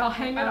 Like I'll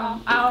hang it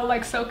on. I'll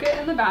like soak it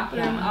in the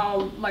bathroom.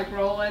 I'll like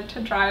roll it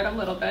to dry it a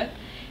little bit,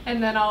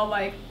 and then I'll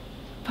like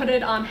put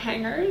it on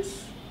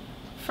hangers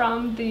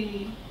from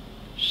the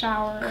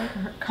shower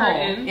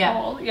curtain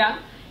hole. Yeah.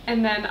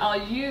 And then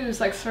I'll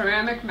use like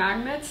ceramic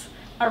magnets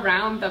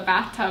around the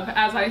bathtub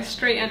as I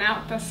straighten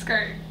out the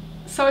skirt.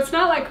 So it's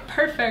not like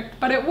perfect,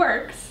 but it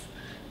works.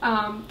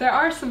 There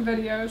are some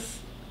videos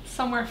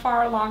somewhere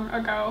far long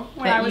ago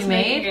when I was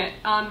making it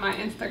on my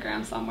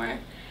Instagram somewhere.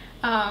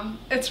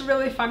 It's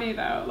really funny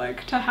though,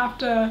 like to have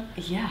to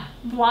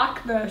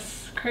block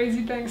this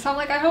crazy thing. So I'm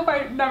like, I hope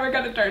I never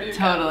get it dirty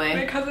again,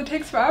 because it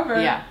takes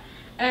forever. Yeah.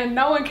 And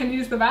no one can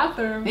use the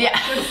bathroom. Yeah.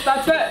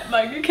 That's it.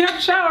 Like you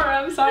can't shower,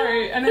 I'm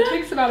sorry. And it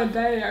takes about a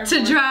day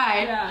to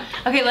dry. Yeah.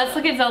 Okay, let's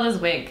look at Zelda's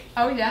wig.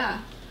 Oh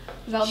yeah.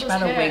 Zelda's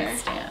brought hair. a wig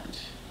stand.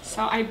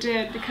 So I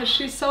did because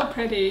she's so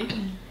pretty.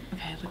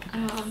 Okay, look at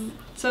this.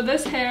 So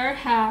this hair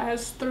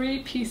has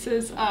 3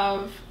 pieces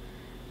of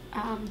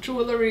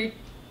jewelry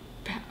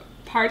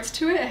parts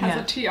to it. It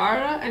has a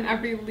tiara, and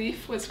every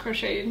leaf was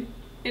crocheted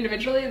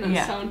individually and then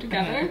sewn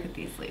together. Okay, look at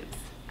these leaves.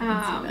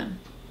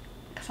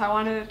 Because I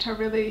wanted it to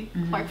really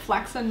like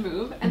flex and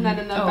move. And then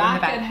in the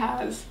back it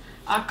has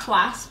a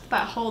clasp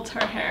that holds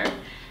her hair.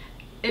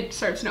 It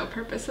serves no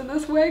purpose in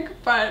this wig,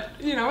 but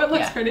you know, it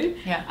looks pretty.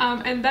 Yeah.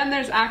 And then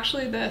there's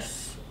actually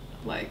this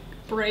like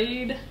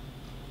braid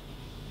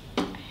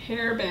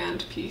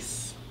hairband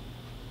piece,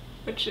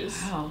 which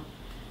is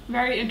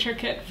very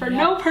intricate for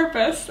no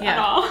purpose at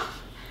all.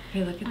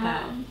 Hey, look at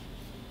that.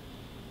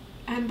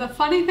 And the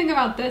funny thing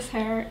about this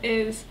hair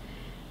is,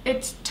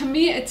 to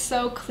me it's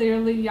so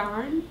clearly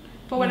yarn,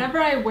 but whenever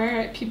I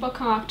wear it, people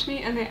come up to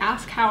me and they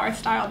ask how I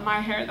styled my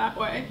hair that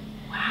way.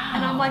 Wow.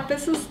 And I'm like,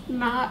 this is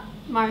not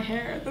my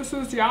hair, this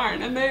is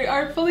yarn. And they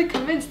are fully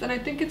convinced, and I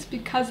think it's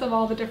because of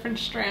all the different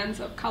strands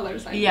of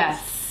colors I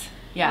use.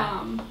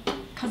 Yeah.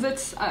 Because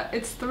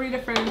it's 3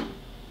 different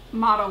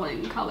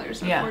modeling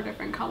colors, or 4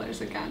 different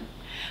colors again.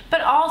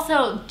 But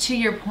also, to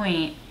your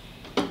point,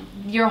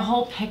 your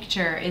whole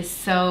picture is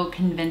so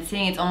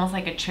convincing. It's almost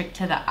like a trick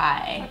to the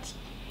eye.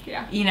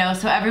 You know,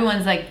 so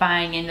everyone's like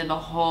buying into the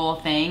whole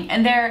thing,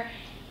 and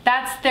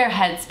That's their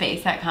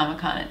headspace at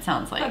Comic-Con, it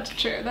sounds like. That's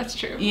true, that's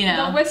true. You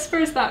know? The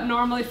whispers that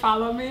normally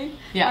follow me,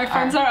 my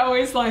friends are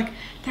always like,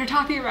 they're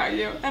talking about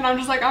you. And I'm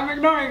just like, I'm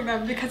ignoring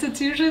them, because it's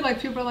usually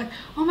like people are like,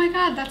 oh my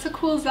god, that's a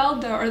cool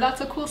Zelda, or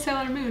that's a cool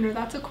Sailor Moon, or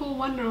that's a cool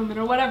Wonder Woman,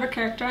 or whatever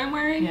character I'm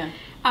wearing. Yeah.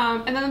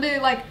 And then they'll be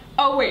like,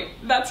 oh wait,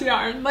 that's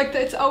yarn. Like,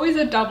 it's always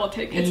a double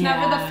take. It's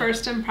never the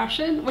first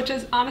impression, which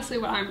is honestly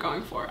what I'm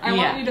going for. I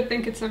want you to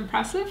think it's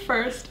impressive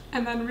first,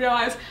 and then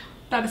realize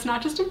that it's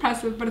not just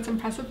impressive, but it's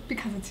impressive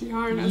because it's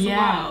yarn as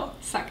well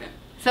second.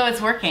 So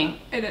it's working.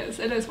 It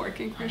is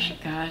working for sure.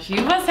 Gosh,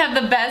 you must have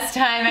the best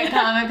time at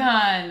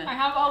Comic-Con. I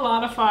have a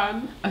lot of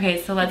fun.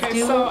 Okay, so let's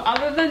do so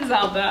other than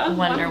Zelda,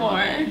 Wonder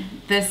Woman.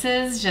 This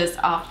is just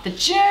off the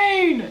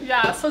chain.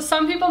 Yeah, so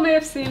some people may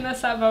have seen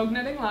this at Vogue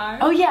Knitting Live.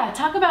 Oh yeah,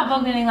 talk about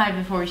Vogue Knitting Live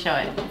before we show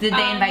it. Did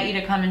they invite you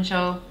to come and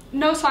show?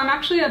 No, so I'm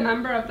actually a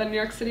member of the New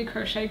York City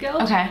Crochet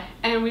Guild. Okay.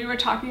 And we were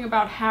talking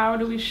about how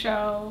do we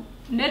show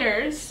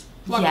knitters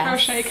what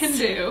crochet can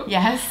do.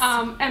 Yes.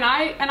 And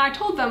I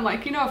told them,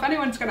 like, you know, if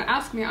anyone's gonna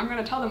ask me, I'm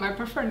gonna tell them I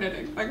prefer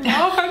knitting. Like,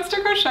 no offense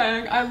to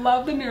crocheting. I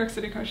love the New York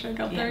City Crochet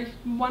Guild. They're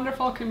a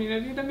wonderful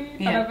community to me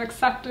that have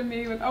accepted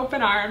me with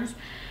open arms.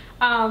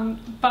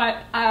 But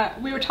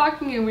we were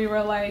talking and we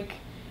were like,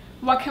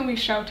 what can we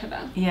show to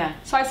them? Yeah.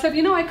 So I said,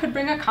 you know, I could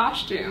bring a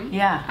costume.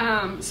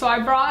 Yeah. So I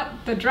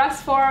brought the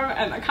dress form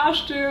and the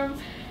costume,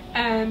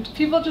 and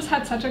people just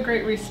had such a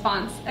great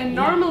response. And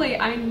normally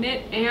I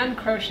knit and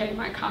crochet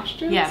my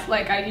costumes. Yeah.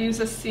 Like, I use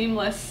a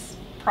seamless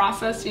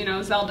process. You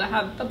know, Zelda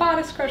had the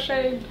bodice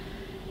crocheted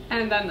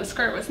and then the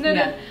skirt was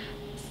knitted.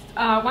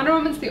 Yeah. Wonder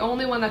Woman's the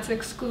only one that's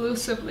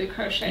exclusively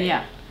crocheted.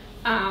 Yeah.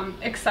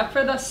 Except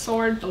for the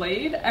sword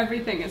blade,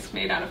 everything is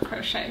made out of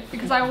crochet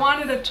because I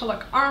wanted it to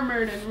look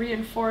armored and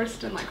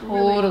reinforced and like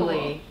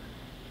really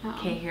cool.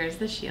 Okay, here's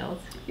the shield,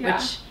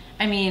 which,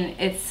 I mean,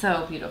 it's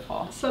so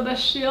beautiful. So the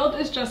shield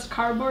is just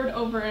cardboard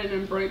over an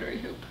embroidery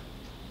hoop.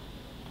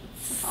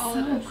 That's all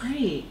it is.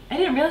 Great. I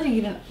didn't realize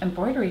you get an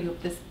embroidery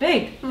hoop this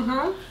big.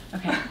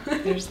 Okay,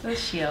 here's the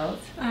shield.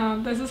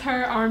 This is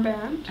her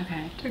armband.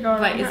 Okay. To go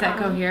around. Wait, does that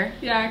go here?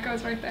 Yeah, it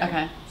goes right there.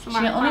 Okay. So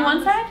only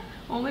one side?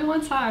 Only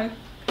one side.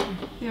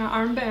 Yeah,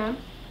 armband.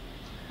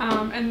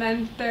 And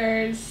then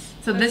there's...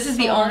 So this is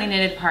the only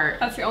knitted part.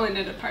 That's the only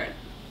knitted part.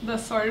 The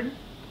sword.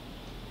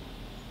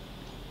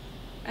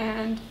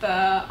 And the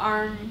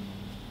arm...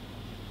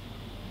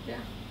 Yeah.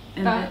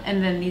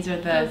 And then these are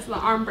the... That's the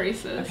arm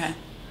braces. Okay.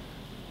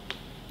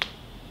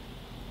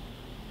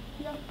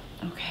 Yep.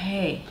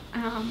 Okay.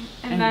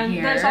 And then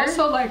there's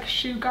also like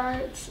shin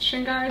guards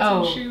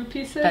and shoe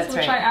pieces,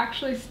 which I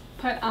actually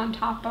put on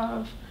top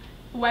of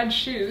wedge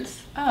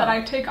shoes that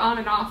I take on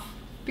and off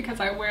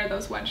because I wear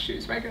those wedge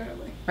shoes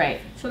regularly.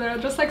 Right. So they're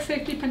just like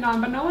safety pinned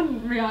on, but no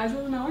one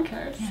realizes, no one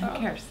cares. Yeah, so, who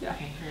cares? Yeah.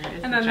 Okay, here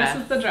is and then this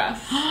is the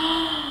dress.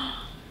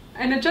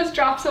 And it just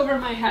drops over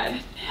my head.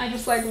 Goodness. I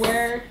just like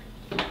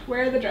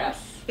wear the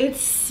dress. It's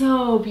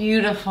so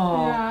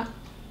beautiful. Yeah.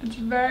 It's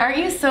very Are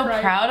you so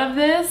proud of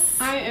this?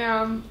 I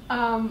am.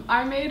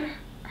 I made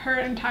her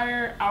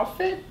entire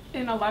outfit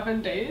in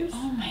 11 days.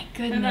 Oh my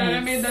goodness. And then I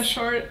made the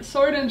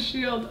sword and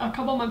shield a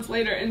couple months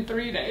later in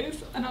 3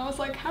 days. And I was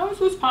like, how is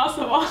this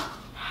possible?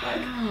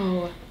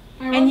 Wow.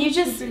 And you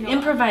just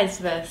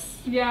improvised this.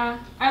 Yeah.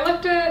 I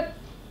looked at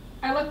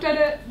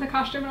it, the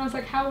costume, and I was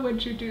like, how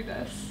would you do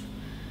this?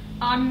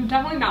 I'm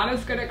definitely not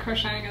as good at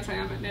crocheting as I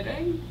am at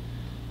knitting.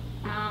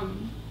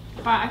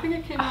 But I think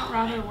it came out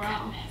rather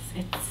well.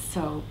 Goodness. It's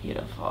so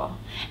beautiful.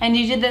 And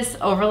you did this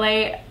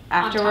overlay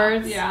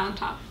afterwards? On top. Yeah, on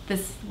top.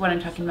 This, what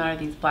I'm talking about are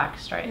these black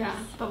stripes. Yeah,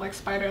 the like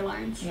spider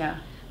lines. Yeah.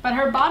 But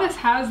her bodice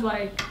has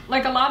like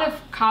a lot of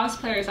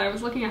cosplayers, I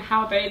was looking at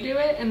how they do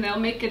it, and they'll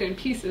make it in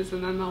pieces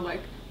and then they'll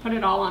like put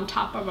it all on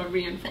top of a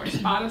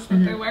reinforced bodice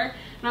that they wear.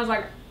 And I was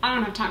like, I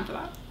don't have time for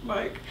that.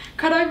 Like,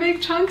 could I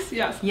make chunks?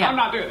 Yes. Yeah. I'm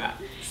not doing that.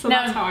 So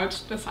now, that's how I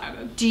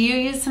decided. Do you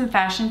use some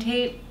fashion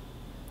tape?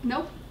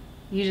 Nope.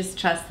 You just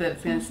trust that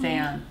it's going to stay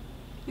on?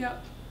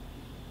 Yep.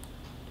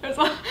 There's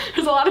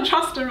a lot of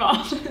trust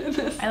involved in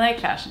this. I like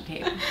fashion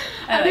tape.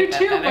 I do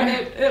too, but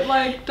it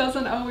like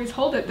doesn't always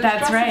hold it.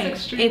 This dress is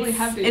extremely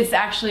heavy. It's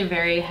actually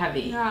very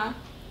heavy. Yeah.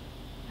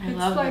 I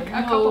love it. It's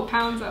like a couple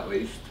pounds at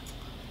least.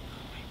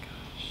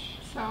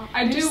 So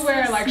I do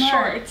wear like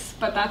shorts,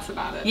 but that's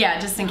about it. Yeah,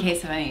 just in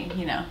case of any,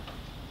 you know,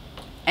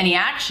 any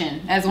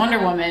action as Wonder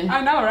Woman.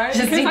 I know, right?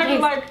 Just in case I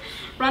could like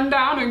run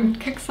down and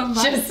kick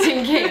somebody. Just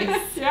in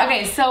case. Yeah.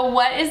 Okay, so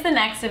what is the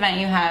next event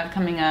you have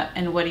coming up,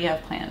 and what do you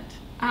have planned?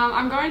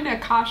 I'm going to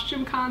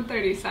Costume Con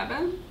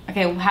 37.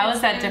 Okay, how is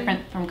that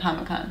different from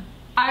Comic Con?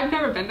 I've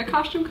never been to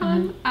Costume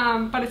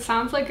Con, but it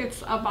sounds like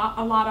it's a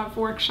lot of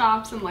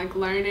workshops and like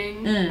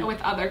learning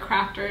with other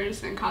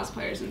crafters and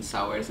cosplayers and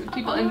sewers and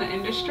people in the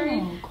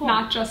industry,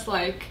 not just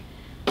like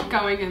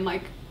going and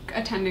like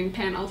attending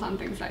panels on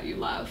things that you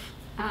love,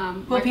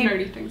 like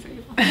nerdy things that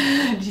you love.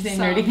 Did you say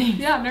nerdy things?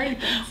 Yeah, nerdy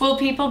things. Will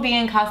people be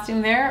in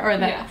costume there, or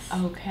that?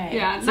 Yes. Okay.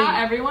 Yeah, so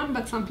not everyone,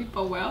 but some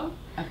people will.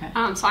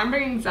 Okay. So I'm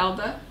bringing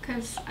Zelda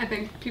because I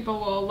think people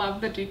will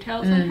love the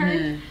details in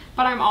her.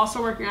 But I'm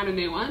also working on a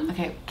new one.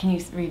 Okay, can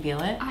you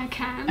reveal it? I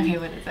can. Okay,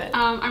 what is it?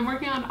 I'm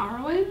working on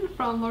Arwen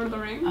from Lord of the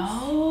Rings.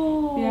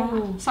 Oh.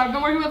 Yeah. So I've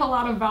been working with a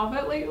lot of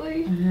velvet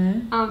lately.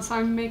 So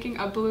I'm making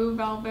a blue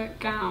velvet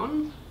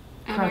gown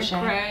and Crochet.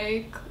 a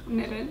gray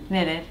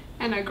knitted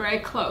and a gray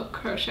cloak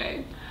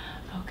crocheted.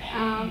 Okay.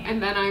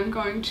 And then I'm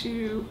going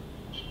to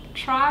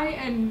try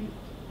and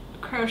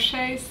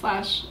crochet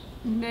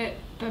 / knit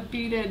the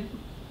beaded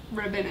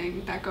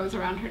ribboning that goes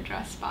around her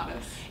dress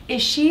bodice.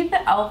 Is she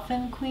the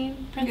elfin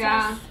queen princess?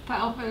 Yeah, the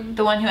elfin.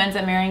 The one who ends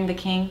up marrying the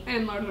king?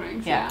 In Lord of the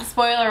Rings, yeah.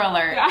 Spoiler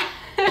alert.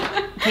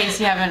 Yeah. In case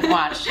you haven't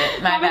watched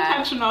it. My bad.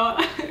 Intentional.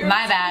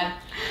 My bad.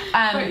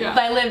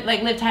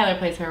 Liv Tyler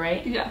plays her,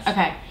 right? Yes.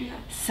 Okay. Yes.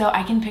 So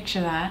I can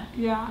picture that.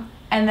 Yeah.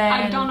 And then...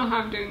 I don't know how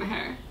I'm doing the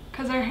hair.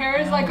 Because her hair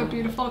is like a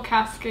beautiful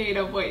cascade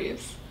of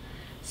waves.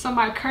 So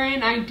my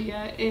current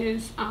idea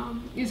is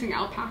using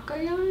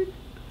alpaca yarn.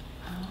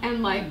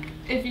 And like,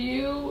 if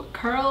you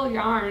curl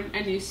yarn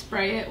and you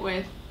spray it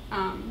with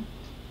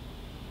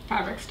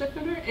fabric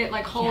stiffener, it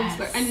like holds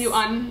the, and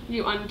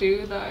you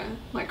undo the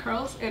like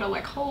curls, it'll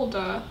like hold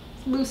a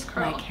loose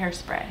curl. Like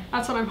hairspray.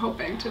 That's what I'm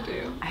hoping to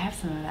do. I have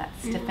some of that,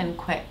 Stiffen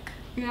Quick.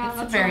 Yeah, it's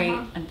that's a very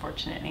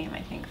unfortunate name,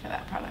 I think, for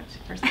that product.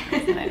 For some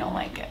reason, I don't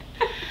like it.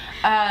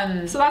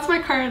 So that's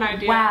my current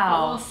idea.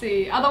 Wow. We'll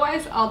see.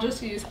 Otherwise, I'll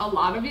just use a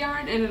lot of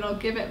yarn and it'll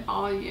give it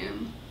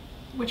volume,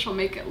 which will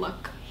make it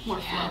look more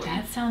flowy.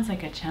 That sounds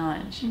like a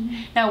challenge.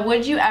 Now,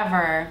 would you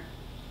ever,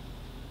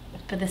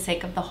 for the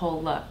sake of the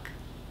whole look,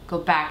 go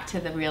back to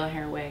the real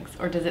hair wigs,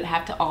 or does it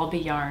have to all be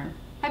yarn?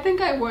 I think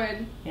I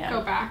would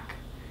go back.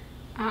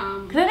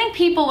 Because I think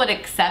people would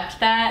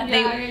accept that.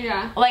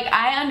 Yeah. Like,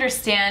 I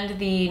understand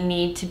the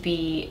need to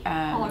be...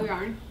 all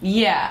yarn.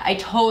 Yeah, I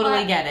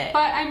totally get it.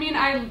 But, I mean,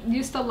 I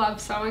used to love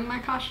sewing my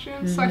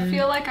costumes, so I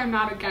feel like I'm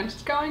not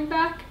against going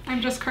back. I'm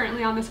just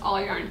currently on this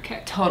all yarn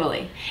kick.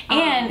 Totally.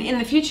 And in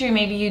the future,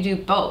 maybe you do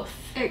both.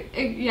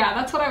 Yeah,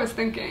 that's what I was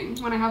thinking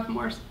when I have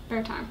more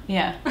spare time.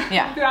 Yeah,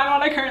 yeah. Beyond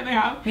what I currently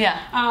have. Yeah.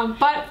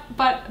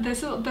 But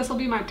this will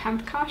be my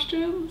 10th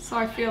costume, so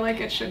I feel like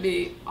it should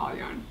be all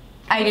yarn.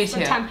 I do too.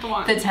 The 10th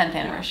one. The 10th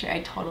anniversary.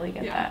 I totally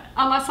get that.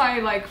 Unless I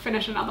like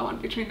finish another one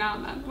between now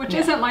and then, which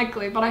isn't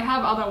likely, but I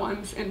have other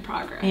ones in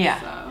progress.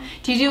 Yeah. So.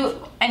 Do you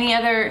do any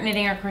other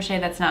knitting or crochet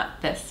that's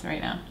not this right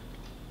now?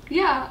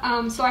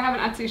 Yeah. So I have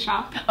an Etsy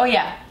shop. Oh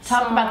yeah.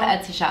 Talk about the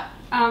Etsy shop.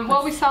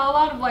 Well, we sell a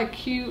lot of like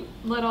cute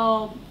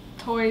little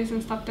toys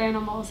and stuffed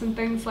animals and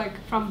things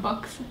like from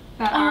books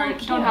that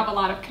don't have a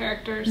lot of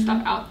character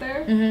stuff out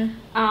there.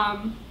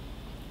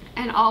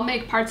 And I'll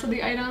make parts of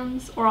the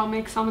items, or I'll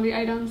make some of the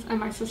items, and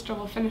my sister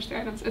will finish the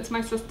items. It's my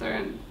sister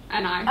and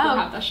I who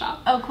have the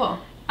shop. Oh, cool.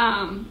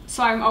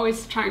 So I'm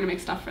always trying to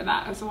make stuff for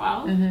that as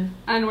well.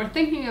 And we're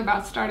thinking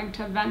about starting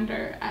to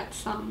vendor at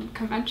some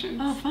conventions.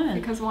 Oh, fun.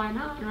 Because why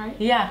not, right?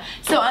 Yeah.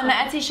 So on the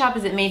Etsy shop,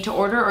 is it made to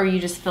order, or you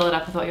just fill it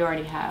up with what you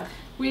already have?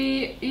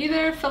 We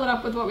either fill it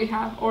up with what we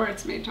have, or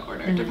it's made to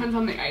order. It depends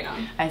on the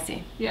item. I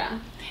see. Yeah.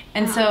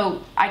 And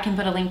so I can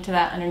put a link to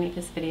that underneath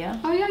this video.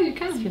 Oh yeah, you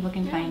can. So people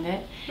can find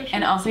it. For sure.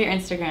 And also your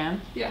Instagram.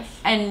 Yes.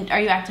 And are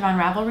you active on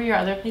Ravelry or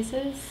other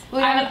places?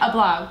 Well, I have a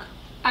blog.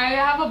 I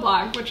have a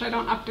blog, which I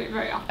don't update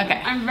very often.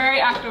 Okay. I'm very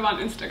active on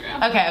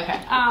Instagram. Okay.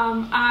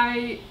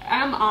 I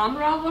am on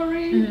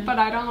Ravelry, but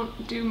I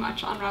don't do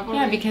much on Ravelry.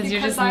 Yeah, because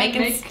you're just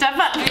making stuff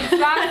up.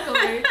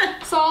 Exactly.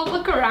 So I'll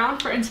look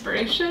around for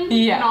inspiration,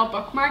 and I'll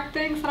bookmark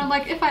things, and I'm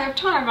like, if I have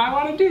time, I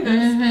want to do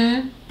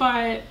this.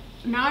 But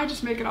now I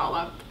just make it all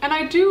up. And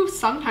I do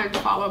sometimes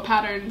follow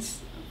patterns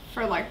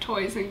for like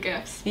toys and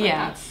gifts, but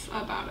that's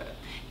about it.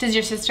 Does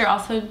your sister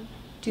also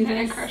do this?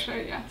 And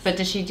crochet, yes. But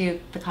does she do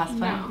the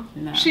cosplay?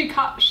 No. She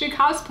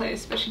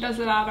cosplays, but she does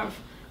it out of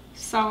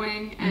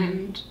sewing,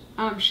 and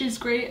she's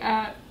great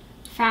at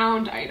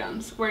found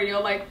items, where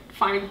you'll like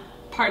find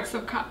parts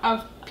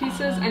of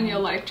pieces and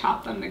you'll like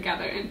chop them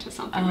together into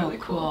something really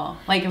cool.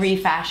 Like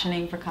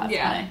refashioning for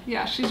cosplay.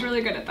 Yeah, she's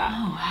really good at that.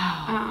 Oh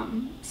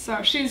wow.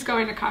 So she's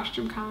going to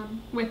Costume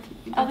Con with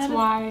me. That's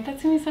why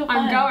that's gonna be so fun.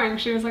 I'm going.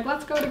 She was like,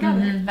 let's go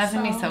together. That's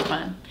gonna be so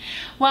fun.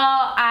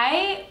 Well,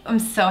 I am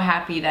so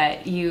happy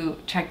that you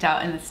trekked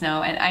out in the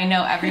snow, and I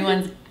know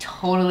everyone's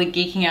totally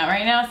geeking out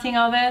right now seeing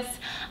all this.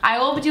 I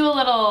will do a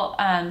little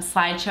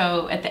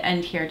slideshow at the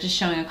end here, just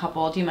showing a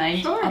couple. Do you mind?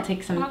 Sure. I'll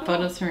take some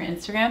photos from your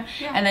Instagram,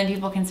 and then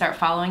people can start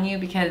following you,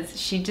 because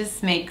she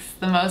just makes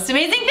the most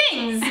amazing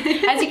things,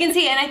 as you can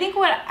see. And I think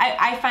what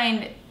I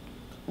find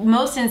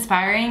most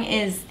inspiring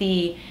is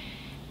the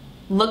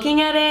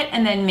looking at it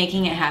and then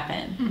making it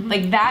happen.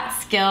 Like that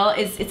skill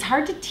it's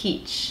hard to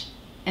teach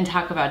and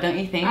talk about, don't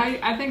you think?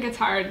 I think it's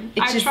hard.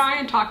 I try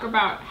and talk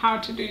about how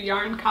to do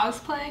yarn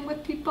cosplaying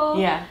with people.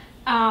 Yeah.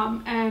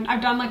 And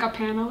I've done like a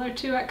panel or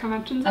two at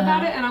conventions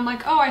about it, and I'm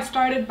like, oh, I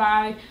started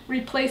by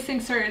replacing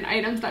certain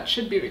items that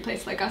should be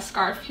replaced, like a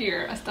scarf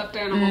here, a stuffed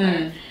animal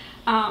there.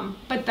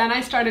 But then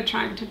I started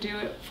trying to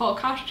do full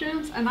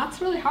costumes, and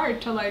that's really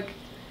hard to like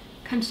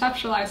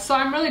conceptualize. So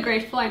I'm really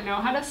grateful I know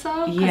how to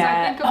sew, because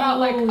I think about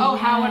like,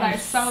 how would I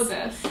sew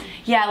this?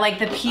 Yeah, like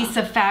the piece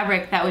of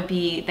fabric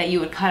that you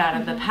would cut out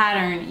of the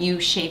pattern,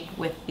 you shape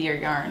with your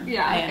yarn.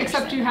 Yeah,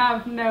 except you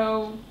have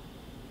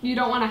you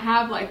don't want to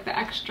have like the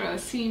extra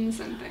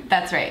seams and things.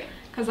 That's right.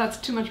 Because that's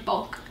too much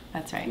bulk.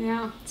 That's right.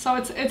 Yeah, so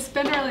it's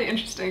been really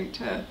interesting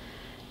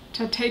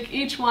to take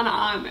each one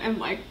on and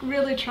like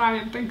really try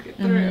and think it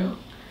through.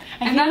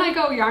 And then I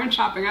go yarn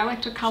shopping. I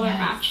like to color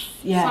match.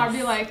 Yes. So I'd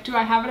be like, do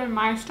I have it in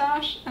my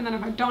stash? And then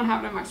if I don't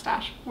have it in my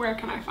stash, where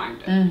can I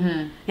find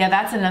it? Yeah,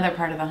 that's another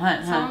part of the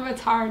hunt, huh? Some of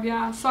it's hard,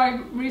 yeah. So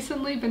I've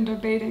recently been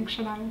debating,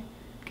 should I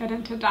get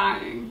into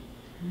dyeing?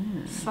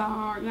 So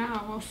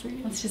yeah, we'll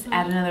see. Let's just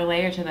add another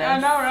layer to this. I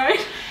know,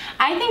 right?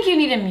 I think you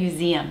need a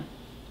museum.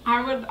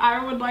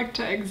 I would like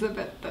to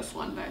exhibit this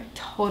one day.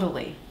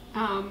 Totally.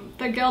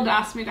 The guild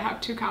asked me to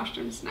have 2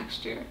 costumes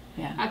next year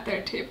at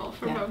their table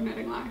for Yeah. Vogue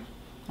Knitting Live.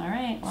 All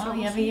right. Well, So you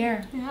we'll have see. a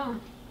year. Yeah.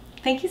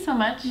 Thank you so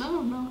much.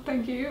 No,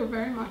 thank you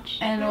very much.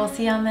 And we'll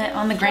see you on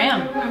the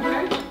gram.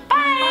 Okay. Bye.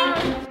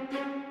 Bye.